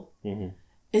struggle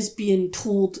is being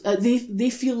told. They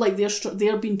feel like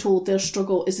they're being told their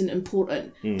struggle isn't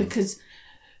important because,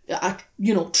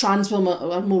 trans women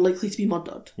are more likely to be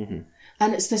murdered,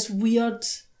 and it's this weird.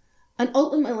 And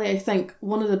ultimately, I think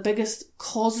one of the biggest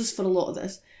causes for a lot of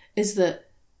this is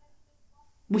that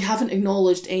we haven't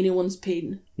acknowledged anyone's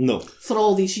pain. No. For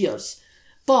all these years.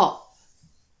 But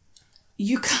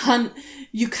you can't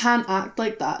act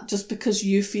like that just because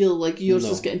you feel like yours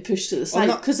is getting pushed to the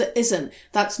side, because it isn't.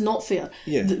 That's not fair.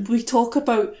 Yeah. We talk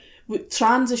about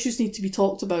trans issues need to be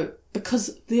talked about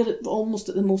because they're almost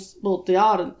at the most, well, they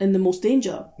are in the most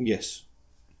danger. Yes.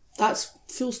 That's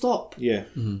full stop. Yeah.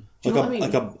 Do you know what I mean?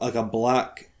 Like a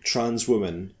black trans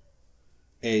woman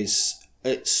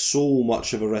it's so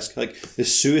much of a risk. Like the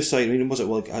suicide, I mean, was it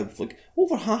like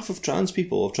over half of trans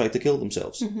people have tried to kill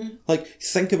themselves? Like,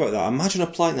 think about that. Imagine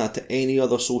applying that to any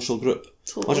other social group.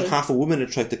 Totally. Imagine half of women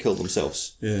have tried to kill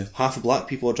themselves. Yeah. Half of black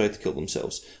people have tried to kill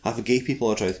themselves. Half of gay people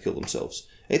have tried to kill themselves.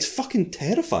 It's fucking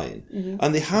terrifying.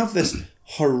 And they have this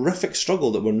horrific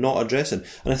struggle that we're not addressing.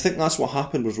 And I think that's what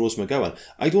happened with Rose McGowan.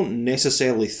 I don't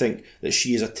necessarily think that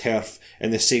she is a TERF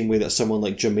in the same way that someone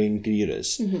like Jermaine Greer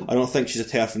is. I don't think she's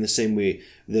a TERF in the same way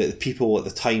that the people at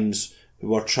the Times who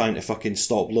were trying to fucking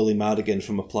stop Lily Madigan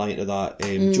from applying to that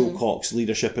Joe Cox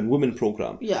Leadership and Women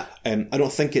programme. Yeah. I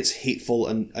don't think it's hateful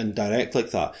and direct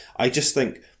like that. I just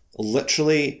think,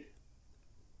 literally,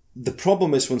 the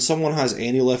problem is when someone has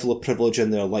any level of privilege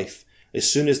in their life,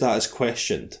 as soon as that is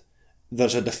questioned,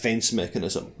 there's a defence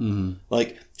mechanism.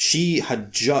 Like, she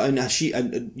had credit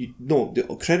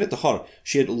to her,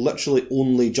 she had literally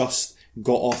only just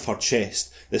got off her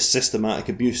chest the systematic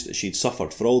abuse that she'd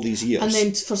suffered for all these years. And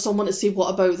then for someone to say,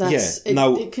 what about this? Yeah.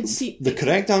 The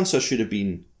correct answer should have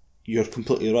been, you're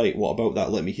completely right, what about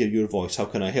that? Let me hear your voice, how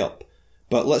can I help?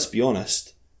 But let's be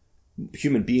honest,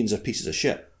 human beings are pieces of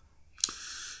shit.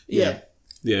 Yeah.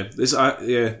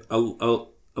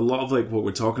 A lot of like what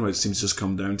we're talking about seems to just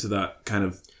come down to that kind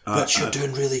of. But you're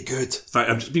doing really good. In fact,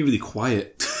 I'm just being really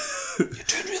quiet. You're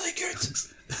doing really good.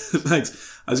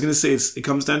 Thanks. I was going to say it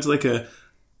comes down to like an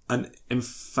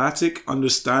emphatic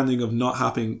understanding of not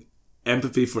having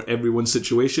empathy for everyone's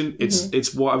situation.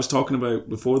 It's what I was talking about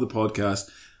before the podcast.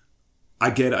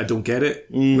 I get it. I don't get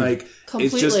it. Like, completely.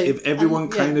 It's just if everyone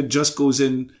kind of just goes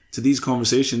in to these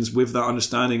conversations with that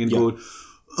understanding and going,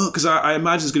 oh, because I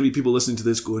imagine there's going to be people listening to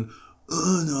this going,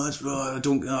 oh no, that's right. I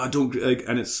don't like,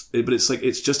 and it's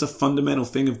just a fundamental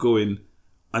thing of going,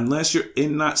 unless you're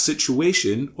in that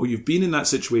situation or you've been in that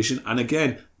situation, and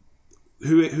again,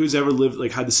 who's ever lived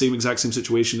like had the same exact same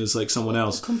situation as like someone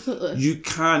else, completely, you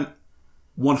can't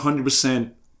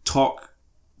 100% talk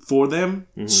for them.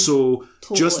 So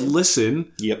just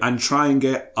listen and try and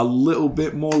get a little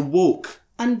bit more woke.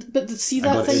 Saying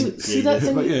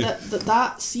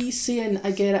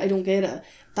I get it, I don't get it,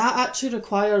 that actually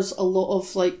requires a lot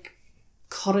of like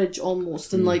courage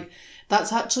almost, and like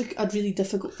that's actually a really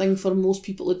difficult thing for most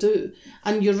people to do.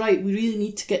 And you're right, we really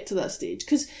need to get to that stage,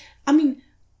 because I mean,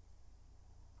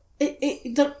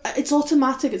 it's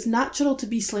automatic, it's natural to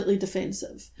be slightly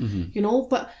defensive, you know,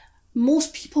 but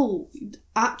most people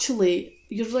actually,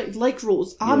 you're right, like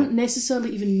Rose, aren't necessarily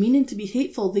even meaning to be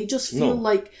hateful. They just feel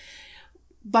like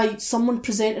by someone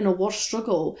presenting a worse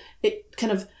struggle, it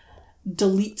kind of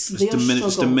deletes their struggle.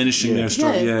 It's diminishing their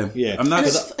struggle. Yeah. And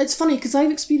it's funny, because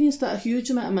I've experienced that a huge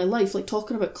amount in my life, like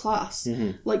talking about class.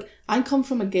 Like, I come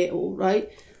from a ghetto, right?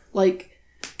 Like,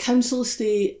 council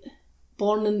estate,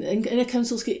 born in a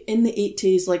council estate in the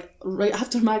 80s, like, right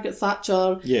after Margaret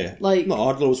Thatcher. Yeah. Like,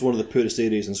 Ardler was one of the poorest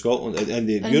areas in Scotland, in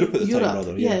Europe at the time,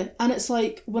 rather. Yeah. And it's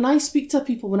like, when I speak to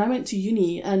people, when I went to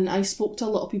uni, and I spoke to a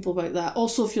lot of people about that.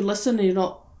 Also, if you're listening and you're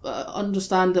not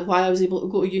understand that why I was able to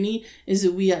go to uni, is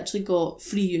that we actually got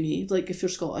free uni, like if you're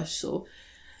Scottish, so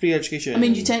free education. I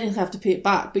mean, you technically have to pay it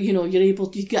back, but you know,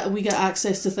 we get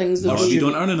access to things that you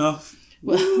don't earn enough.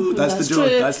 Well, that's the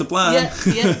joke. That's the plan.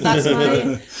 Yeah, that's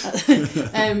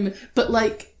my. But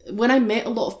like, when I met a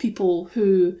lot of people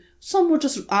who, some were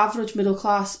just average middle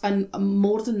class and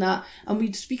more than that, and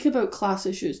we'd speak about class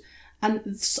issues, and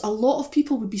a lot of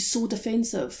people would be so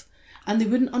defensive, and they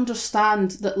wouldn't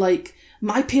understand that, like,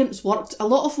 my parents worked. A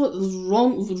lot of what was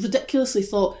wrong, ridiculously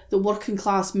thought that working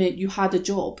class meant you had a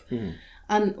job.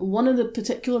 And one of the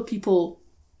particular people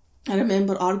I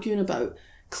remember arguing about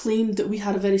claimed that we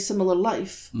had a very similar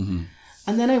life. And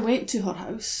then I went to her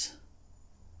house.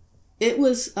 It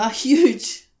was a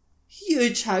huge,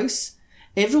 huge house.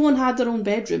 Everyone had their own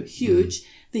bedroom, huge.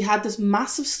 They had this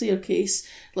massive staircase,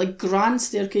 like grand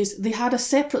staircase. They had a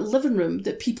separate living room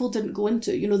that people didn't go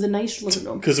into, you know, the nice living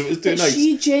room. Because it was too nice.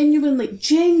 She genuinely,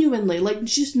 like,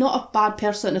 she's not a bad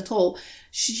person at all.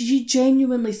 She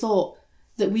genuinely thought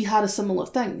that we had a similar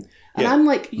thing. And I'm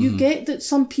like, you get that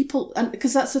some people, and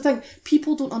because that's the thing,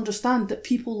 people don't understand that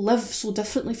people live so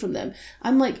differently from them.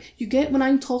 I'm like, you get when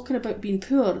I'm talking about being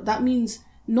poor, that means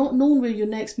not knowing where your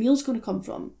next meal's going to come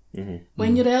from.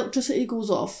 When your electricity goes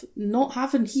off, not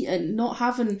having heating, not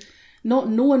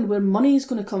knowing where money is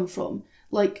going to come from.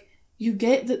 Like, you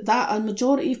get that a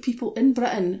majority of people in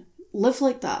Britain live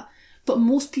like that. But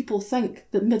most people think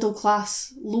that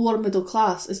lower middle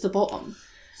class is the bottom.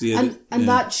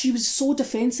 That she was so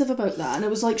defensive about that, and it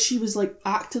was like she was like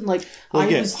acting like her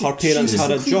parents had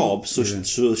a job, so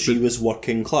she was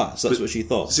working class. That's what she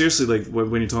thought. Seriously, like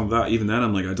when you're talking about that, even then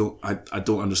I'm like, I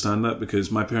don't understand that,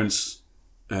 because my parents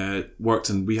worked,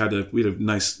 and we had a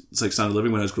nice standard of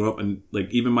living when I was growing up, and like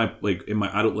even in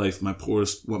my adult life, my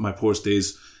poorest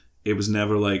days, it was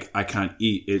never like I can't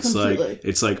eat. It's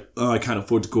like oh, I can't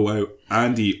afford to go out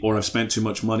and eat, or I've spent too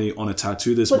much money on a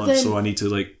tattoo this month, so I need to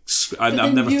like. I've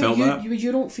never felt that.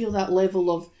 You don't feel that level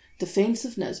of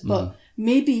defensive, but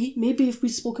maybe if we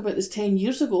spoke about this 10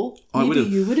 years ago,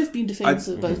 you would have been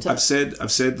defensive about it.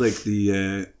 I've said like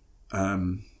the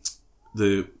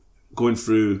going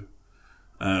through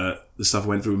the stuff I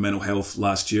went through with mental health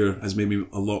last year has made me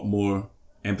a lot more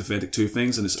empathetic to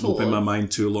things, and it's opened my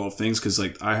mind to a lot of things, because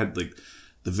like I had like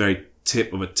the very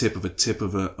tip of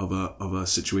a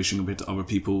situation compared to other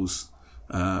people's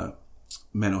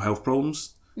mental health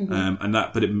problems,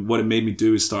 what it made me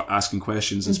do is start asking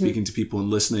questions and speaking to people and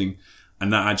listening,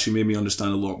 and that actually made me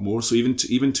understand a lot more. So even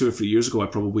 2 or 3 years ago, I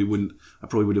probably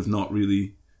would have not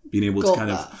really been able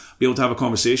to be able to have a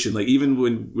conversation. Like even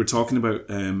when we're talking about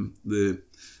the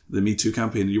Me Too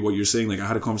campaign, and what you're saying, like I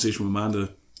had a conversation with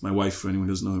Amanda, my wife, for anyone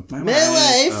who doesn't know. My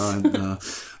wife!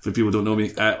 For people who don't know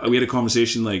me, we had a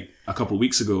conversation like a couple of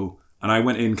weeks ago, and I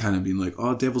went in kind of being like,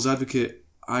 oh, devil's advocate,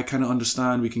 I kind of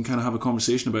understand, we can kind of have a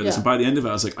conversation about this. And by the end of it,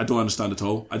 I was like, I don't understand at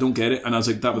all. I don't get it. And I was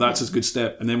like, that's a good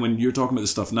step. And then when you're talking about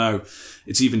this stuff now,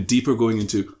 it's even deeper going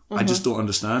into, I just don't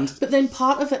understand. But then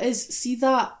part of it is, see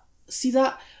that,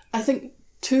 I think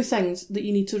two things that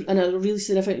you need to, and are really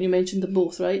significant, you mentioned them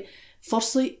both, right?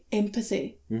 Firstly,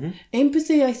 empathy.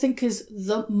 Empathy, I think, is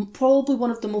probably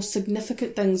one of the most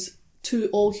significant things to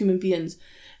all human beings.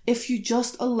 If you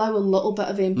just allow a little bit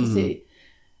of empathy,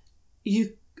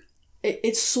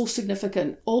 it's so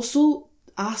significant. Also,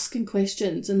 asking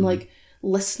questions and like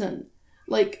listening.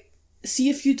 Like, see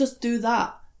if you just do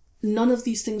that, none of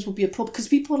these things will be a problem. Because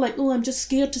people are like, oh, I'm just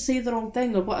scared to say the wrong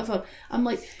thing or whatever. I'm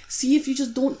like, see if you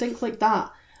just don't think like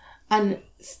that, and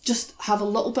just have a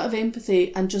little bit of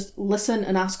empathy and just listen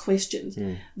and ask questions.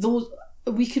 Those,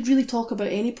 we could really talk about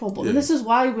any problem. And this is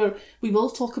why we will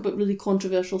talk about really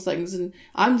controversial things, and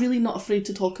I'm really not afraid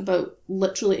to talk about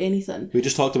literally anything. We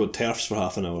just talked about TERFs for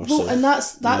half an hour. Well, and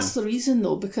that's the reason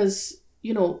though, because,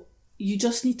 you know, you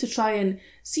just need to try and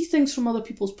see things from other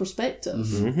people's perspective.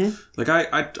 Like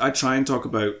I try and talk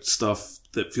about stuff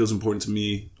that feels important to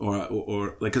me,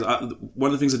 or like, cause one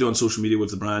of the things I do on social media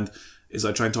with the brand is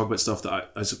I try and talk about stuff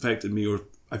that has affected me or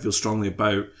I feel strongly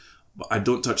about, but I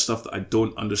don't touch stuff that I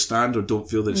don't understand or don't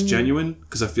feel that it's genuine,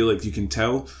 because I feel like you can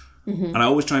tell. And I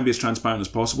always try and be as transparent as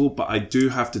possible, but I do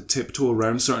have to tiptoe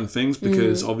around certain things,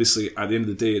 because obviously at the end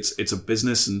of the day, it's a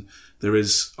business, and there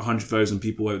is 100,000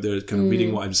 people out there kind of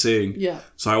reading what I'm saying.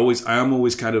 So I am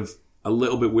always kind of a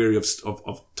little bit wary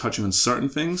of touching on certain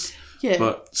things.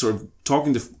 But sort of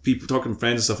talking to people, talking to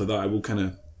friends and stuff like that, I will kind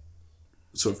of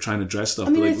sort of try and address stuff. I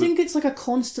mean, I think it's like a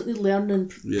constantly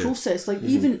learning process. Like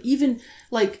even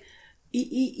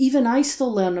I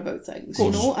still learn about things,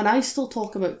 you know, and I still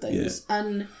talk about things,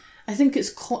 and I think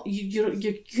it's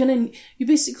you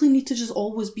basically need to just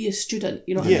always be a student,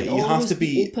 you know. You have to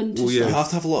be open to stuff. You have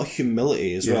to have a lot of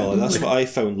humility as well. And that's what I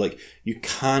found. Like, you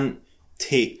can't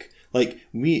take. Like,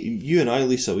 you and I,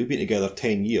 Lisa, we've been together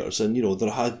 10 years, and, you know, there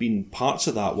have been parts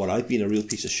of that where I've been a real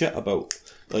piece of shit about,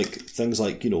 like, things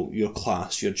like, you know, your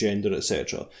class, your gender,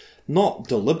 etc. Not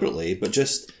deliberately, but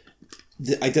just,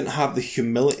 I didn't have the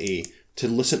humility to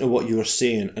listen to what you were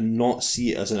saying and not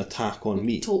see it as an attack on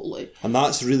me. Totally. And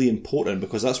that's really important,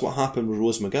 because that's what happened with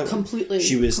Rose McGowan. Completely.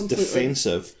 She was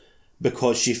defensive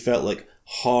because she felt like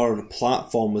her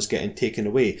platform was getting taken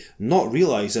away, not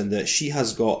realising that she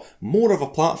has got more of a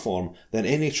platform than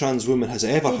any trans woman has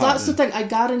ever had. That's the thing, I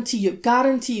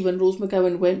guarantee when Rose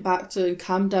McGowan went back to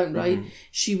calm down, right,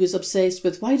 she was obsessed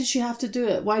with, why did she have to do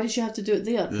it? Why did she have to do it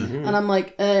there? And I'm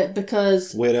like,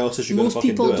 because where else is she going to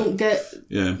fucking do it? Most people don't get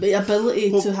the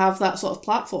ability to have that sort of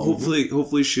platform.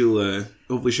 Hopefully she'll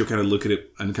kind of look at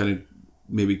it and kind of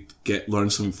maybe learn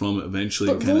something from it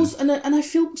eventually. But Rose, and I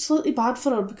feel slightly bad for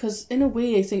her, because in a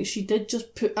way I think she did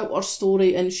just put out her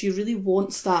story, and she really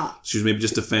wants that. She was maybe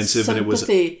just defensive,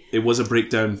 sympathy. And it was a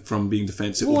breakdown from being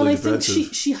defensive. Well, and I think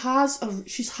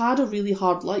she's had a really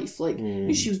hard life. Like,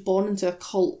 she was born into a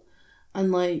cult,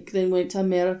 and like then went to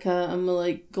America and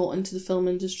like got into the film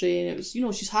industry, and it was, you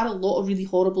know, she's had a lot of really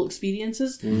horrible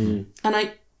experiences, and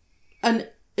I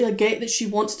get that she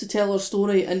wants to tell her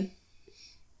story and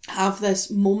have this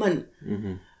moment,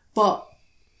 but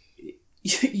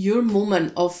your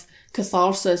moment of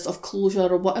catharsis, of closure,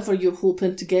 or whatever you're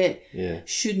hoping to get,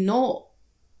 should not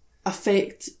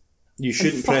affect. You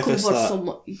shouldn't preface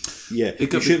that.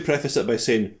 You shouldn't preface it by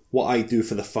saying, what I do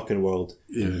for the fucking world,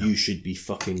 you should be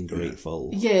fucking grateful.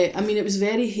 Yeah, I mean, it was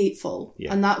very hateful,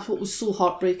 and that's what was so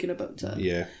heartbreaking about it.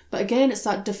 Yeah. But again, it's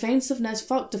that defensiveness.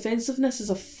 Defensiveness is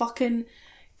a fucking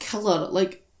killer.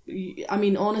 Like, I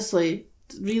mean, honestly,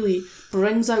 really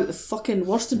brings out the fucking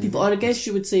worst in people. Or I guess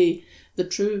you would say the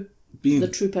true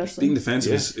person. Being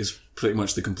defensive is pretty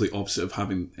much the complete opposite of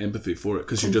having empathy for it,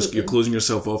 because you're closing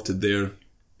yourself off to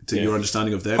your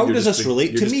understanding of them. How does this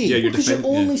relate to me? Because you're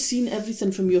only seeing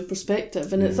everything from your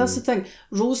perspective, and that's the thing.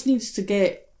 Rose needs to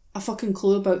get a fucking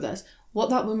clue about this. What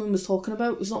that woman was talking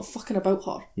about was not fucking about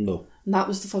her. No. And that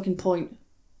was the fucking point.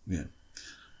 Yeah.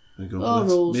 There you go.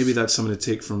 Rose. Maybe that's something to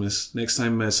take from us. Next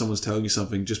time someone's telling you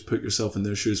something, just put yourself in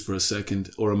their shoes for a second,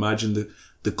 or imagine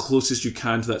the closest you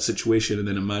can to that situation, and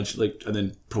then and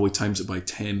then probably times it by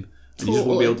 10. And you just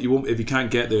won't be able. You won't, if you can't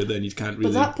get there, then you can't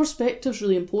really. But that perspective's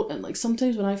really important. Like,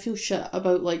 sometimes when I feel shit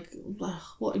about, like,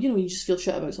 what, you know, you just feel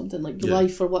shit about something, like your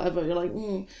life or whatever, you're like,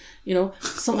 you know.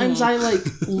 Sometimes I like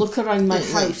look around my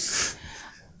house.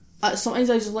 Sometimes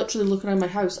I just literally look around my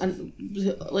house, and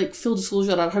like, full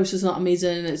disclosure, our house is not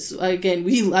amazing. It's, again,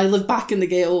 I live back in the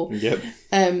ghetto. Yep.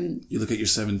 You look at your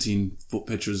 17-foot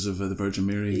pictures of the Virgin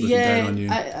Mary looking down on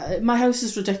you. My house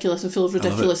is ridiculous and full of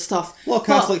ridiculous stuff. A lot of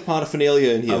Catholic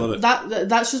paraphernalia in here. I love it.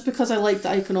 That's just because I like the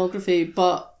iconography.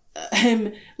 But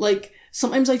like,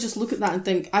 sometimes I just look at that and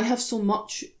think, I have so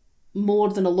much more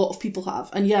than a lot of people have.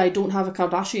 And yeah, I don't have a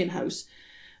Kardashian house,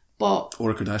 but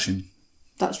or a Kardashian.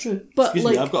 That's true. But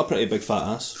excuse me, I've got a pretty big fat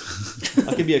ass.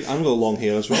 I've got long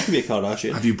hair as well. I could be a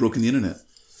Kardashian. Have you broken the internet?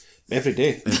 Every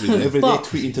day. Every day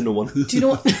tweeting to no one. Do you know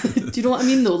what I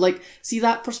mean though? Like, see,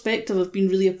 that perspective of being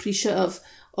really appreciative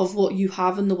of what you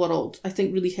have in the world, I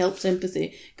think really helps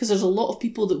empathy. Because there's a lot of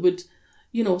people that would,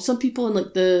 you know, some people in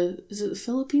like is it the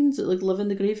Philippines that like live in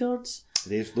the graveyards?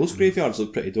 Those graveyards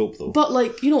look pretty dope though. But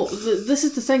like, you know, this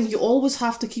is the thing. You always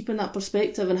have to keep in that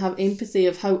perspective and have empathy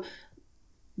of how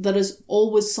there is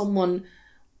always someone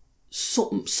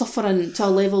suffering to a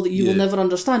level that you will never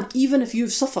understand, even if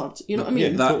you've suffered. You know what I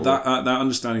mean? That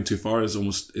understanding too far is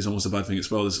almost a bad thing as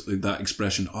well. There's like that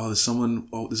expression, there's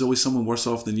always someone worse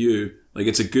off than you. Like,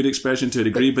 it's a good expression to a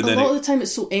degree, but then a lot of the time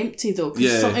it's so empty though,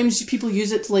 because sometimes people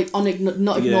use it to like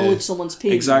not acknowledge someone's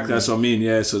pain. Exactly, that's what I mean.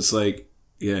 Yeah, so it's like,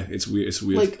 it's weird.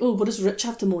 Like, what does Rich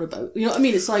have to moan about? You know what I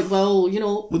mean? It's like, well, you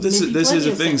know. Well, this is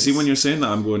the thing. See, when you're saying that,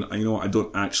 I'm going, you know what, I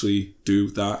don't actually do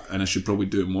that, and I should probably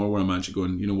do it more. Where I'm actually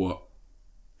going, you know what,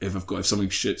 if something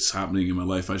shit's happening in my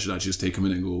life, I should actually just take a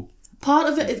minute and go.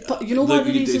 Part of it, but you know, one of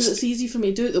the reasons it's easy for me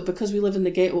to do it though, because we live in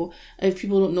the ghetto. If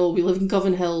people don't know, we live in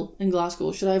Govan Hill in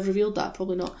Glasgow. Should I have revealed that?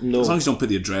 Probably not. No. As long as you don't put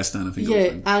the address down, I think.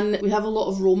 Yeah, and we have a lot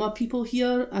of Roma people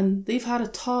here, and they've had a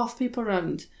tough paper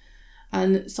round.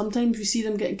 And sometimes we see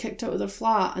them getting kicked out of their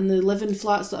flat, and they live in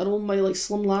flats that are owned by like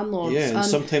slum landlords. Yeah, and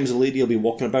sometimes a lady will be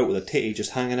walking about with a titty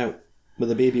just hanging out with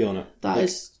a baby on it. That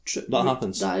is true. That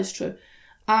happens. That is true.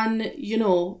 And, you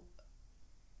know,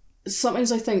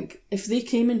 sometimes I think if they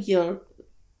came in here,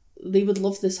 they would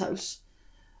love this house.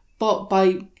 But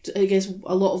by, I guess,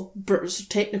 a lot of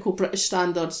technical British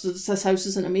standards, this house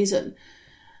isn't amazing.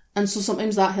 And so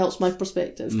sometimes that helps my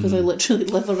perspective, because I literally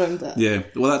live around it. Yeah,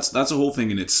 well, that's a whole thing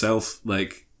in itself,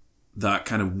 like that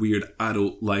kind of weird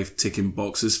adult life ticking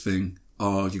boxes thing.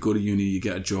 Oh, you go to uni, you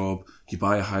get a job, you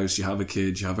buy a house, you have a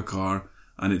kid, you have a car,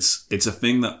 and it's a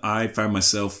thing that I found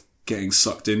myself getting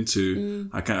sucked into.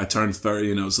 I turned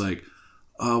 30 and I was like,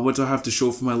 what do I have to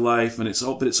show for my life? And it's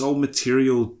all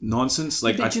material nonsense.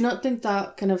 Like, do you not think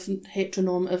that kind of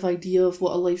heteronormative idea of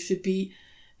what a life should be?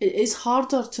 It is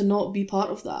harder to not be part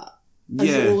of that as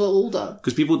you get a little older.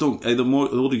 Because people don't. The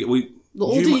older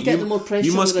you get, the more pressure.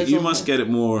 You must get it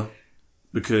more,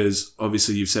 because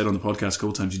obviously you've said on the podcast a couple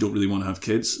of times you don't really want to have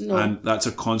kids, and that's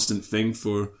a constant thing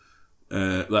for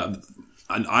that.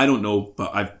 And I don't know,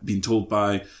 but I've been told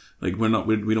by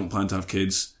we don't plan to have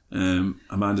kids.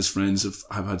 Amanda's friends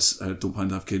don't plan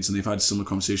to have kids, and they've had similar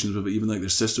conversations with it, even like their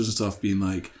sisters and stuff, being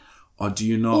like, oh, do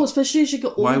you not? Oh, especially as you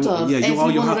get older.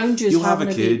 Everyone around you is having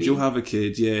a baby. You'll have a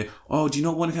kid, yeah. Oh, do you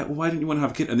not want to? Why don't you want to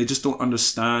have a kid? And they just don't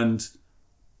understand.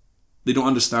 They don't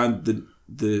understand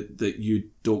that you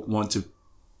don't want to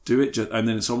do it, and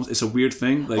then it's a weird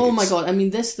thing. Like, oh my god! I mean,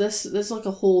 this like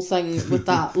a whole thing with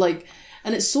that, like,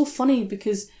 and it's so funny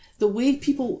because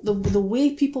the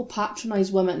way people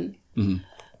patronise women, and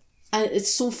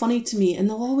it's so funny to me, and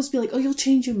they'll always be like, oh, you'll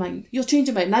change your mind,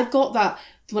 and I've got that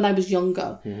when I was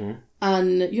younger,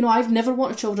 and I've never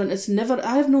wanted children.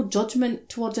 I have no judgment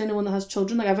towards anyone that has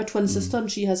children. Like, I have a twin sister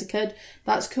and she has a kid.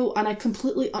 That's cool, and I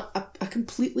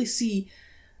completely see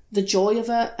the joy of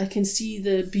it. I can see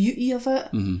the beauty of it.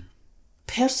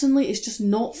 Personally, it's just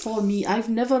not for me.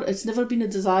 It's never been a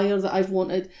desire that I've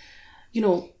wanted,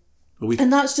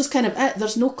 and that's just kind of it.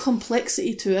 There's no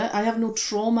complexity to it. I have no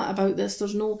trauma about this.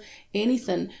 There's no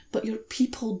anything. But your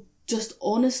people just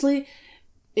honestly,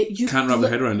 you can't wrap their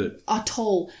head around it at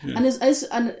all. Yeah.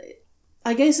 And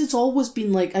I guess it's always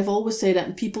been like, I've always said it,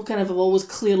 and people kind of have always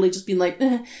clearly just been like,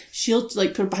 she'll,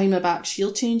 like, put her behind my back,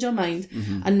 she'll change her mind.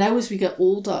 And now as we get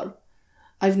older,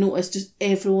 I've noticed just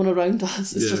everyone around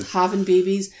us is just having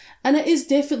babies. And it is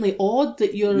definitely odd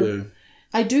that you're...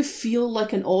 I do feel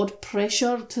like an odd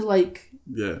pressure to, like...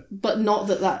 Yeah. But not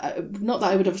that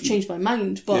I would have changed my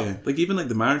mind, but... Yeah, like, even, like,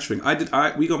 the marriage thing.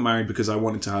 We got married because I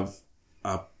wanted to have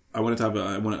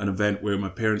an event where my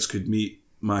parents could meet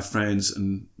my friends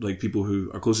and, like, people who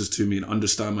are closest to me and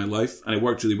understand my life, and it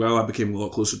worked really well. I became a lot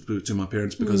closer to my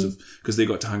parents because they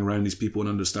got to hang around these people and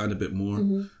understand a bit more.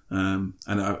 And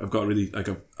I've got really, like,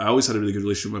 I always had a really good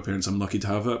relationship with my parents. I'm lucky to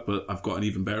have it, but I've got an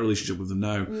even better relationship with them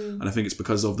now. And I think it's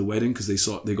because of the wedding, because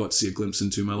they got to see a glimpse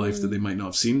into my life that they might not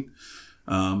have seen.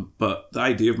 But the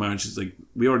idea of marriage is, like,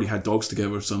 we already had dogs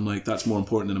together, so I'm like, that's more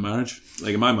important than a marriage,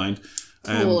 like, in my mind.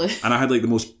 And I had, like, the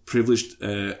most privileged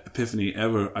epiphany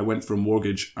ever. I went for a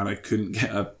mortgage and I couldn't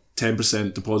get a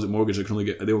 10% deposit mortgage.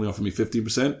 They only offered me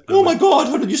 15%. Oh my God,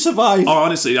 how did you survive? Oh,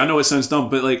 honestly, I know it sounds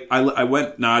dumb, but, like, I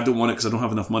went, I don't want it because I don't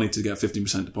have enough money to get a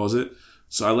 15% deposit.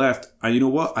 So I left. And you know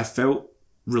what? I felt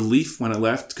relief when I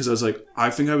left, because I was like,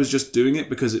 I think I was just doing it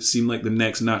because it seemed like the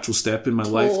next natural step in my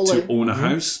life to own a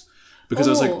house. Because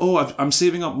I was like, I'm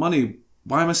saving up money.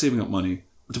 Why am I saving up money?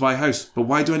 To buy a house. But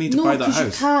why do I need to buy that house? No,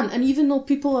 because you can. And even though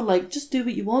people are like, just do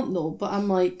what you want, though. But I'm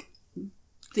like,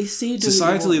 they say do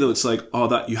societally, though, it's like,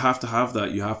 that you have to have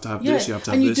that, you have to have this, you have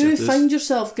to have and this. And you do find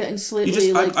yourself getting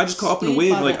slightly, I just caught up in a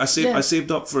wave. Like, I saved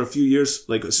up for a few years.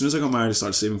 Like, as soon as I got married, I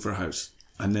started saving for a house.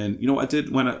 And then, you know what I did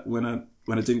when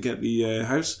I didn't get the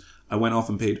house? I went off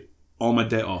and paid all my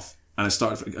debt off. And I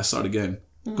started again.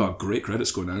 Got a great credit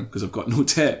score now because I've got no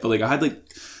debt. But, like, I had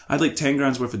like 10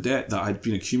 grand's worth of debt that I'd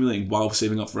been accumulating while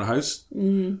saving up for a house.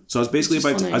 So I was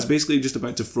basically just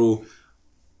about to throw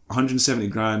 170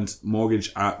 grand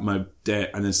mortgage at my debt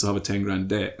and then still have a 10 grand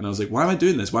debt. And I was like, why am I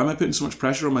doing this? Why am I putting so much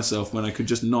pressure on myself when I could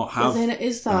just not have... But then it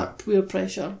is that peer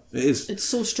pressure. It is. It's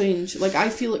so strange. Like, I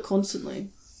feel it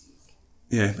constantly.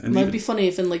 Yeah. It might be funny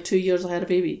if in, like, 2 years I had a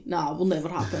baby. Nah, it will never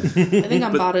happen. I think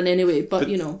I'm barren anyway, but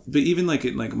you know. But even, like,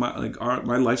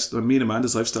 my lifestyle, me and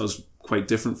Amanda's lifestyle is quite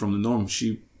different from the norm.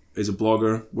 She is a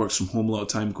blogger, works from home a lot of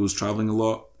time, goes travelling a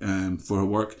lot for her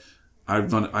work.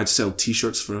 I'd sell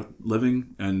t-shirts for a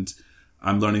living, and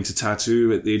I'm learning to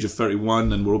tattoo at the age of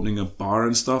 31, and we're opening a bar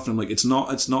and stuff. And I'm like, it's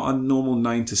not a normal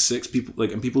 9 to 6. People,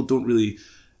 like, and people don't really,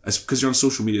 because you're on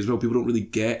social media as well, people don't really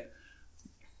get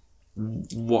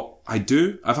what I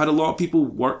do. I've had a lot of people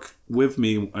work with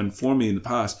me and for me in the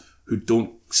past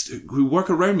who work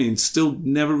around me and still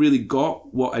never really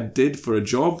got what I did for a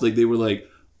job. Like, they were like,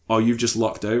 oh, you've just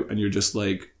lucked out and you're just,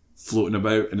 like, floating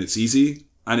about and it's easy.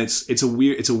 And it's a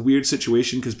weird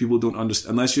situation because people don't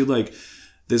understand, unless you're like,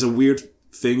 there's a weird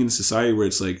thing in society where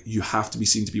it's like, you have to be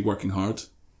seen to be working hard.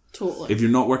 Totally. If you're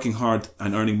not working hard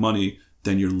and earning money,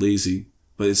 then you're lazy.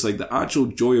 But it's like, the actual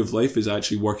joy of life is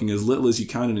actually working as little as you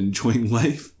can and enjoying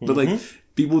life. But like,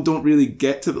 people don't really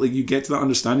get to, like, you get to that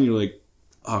understanding, you're like,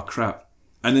 oh crap.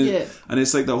 And then, and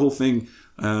it's like that whole thing,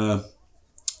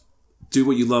 do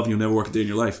what you love and you'll never work a day in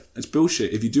your life. It's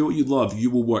bullshit. If you do what you love,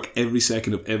 you will work every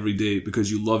second of every day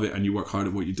because you love it and you work hard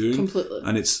at what you're doing. Completely.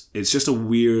 And it's just a whole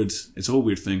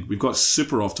weird thing. We've got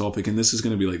super off topic and this is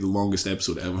going to be like the longest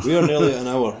episode ever. We are nearly at an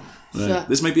hour. Right. Yeah.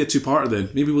 This might be a 2-parter then.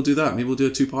 Maybe we'll do that. Maybe we'll do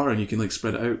a 2-parter and you can, like,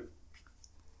 spread it out.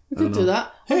 We could do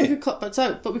that. Hey. We could cut bits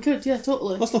out, but we could, yeah,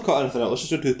 totally. Let's not cut anything out. Let's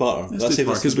just do a 2-parter.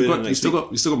 Because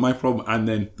we've still got my problem and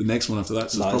then the next one after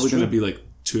that. So it's probably going to be like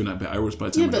 2.5 hours by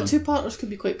the time we're done. 2-parters could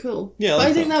be quite cool. Yeah, but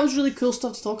I think that was really cool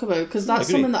stuff to talk about because that's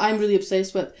something that I'm really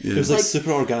obsessed with. Yeah. It was like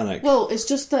super organic. Well, it's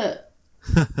just that...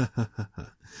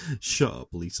 Shut up,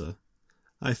 Lisa.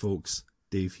 Hi folks,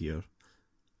 Dave here.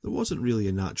 There wasn't really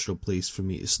a natural place for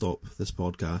me to stop this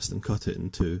podcast and cut it in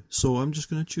two, so I'm just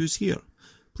going to choose here.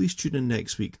 Please tune in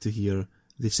next week to hear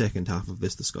the second half of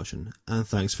this discussion, and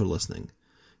thanks for listening.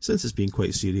 Since it's been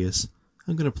quite serious,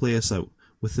 I'm going to play us out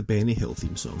with the Benny Hill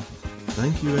theme song.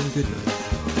 Thank you and good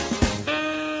night.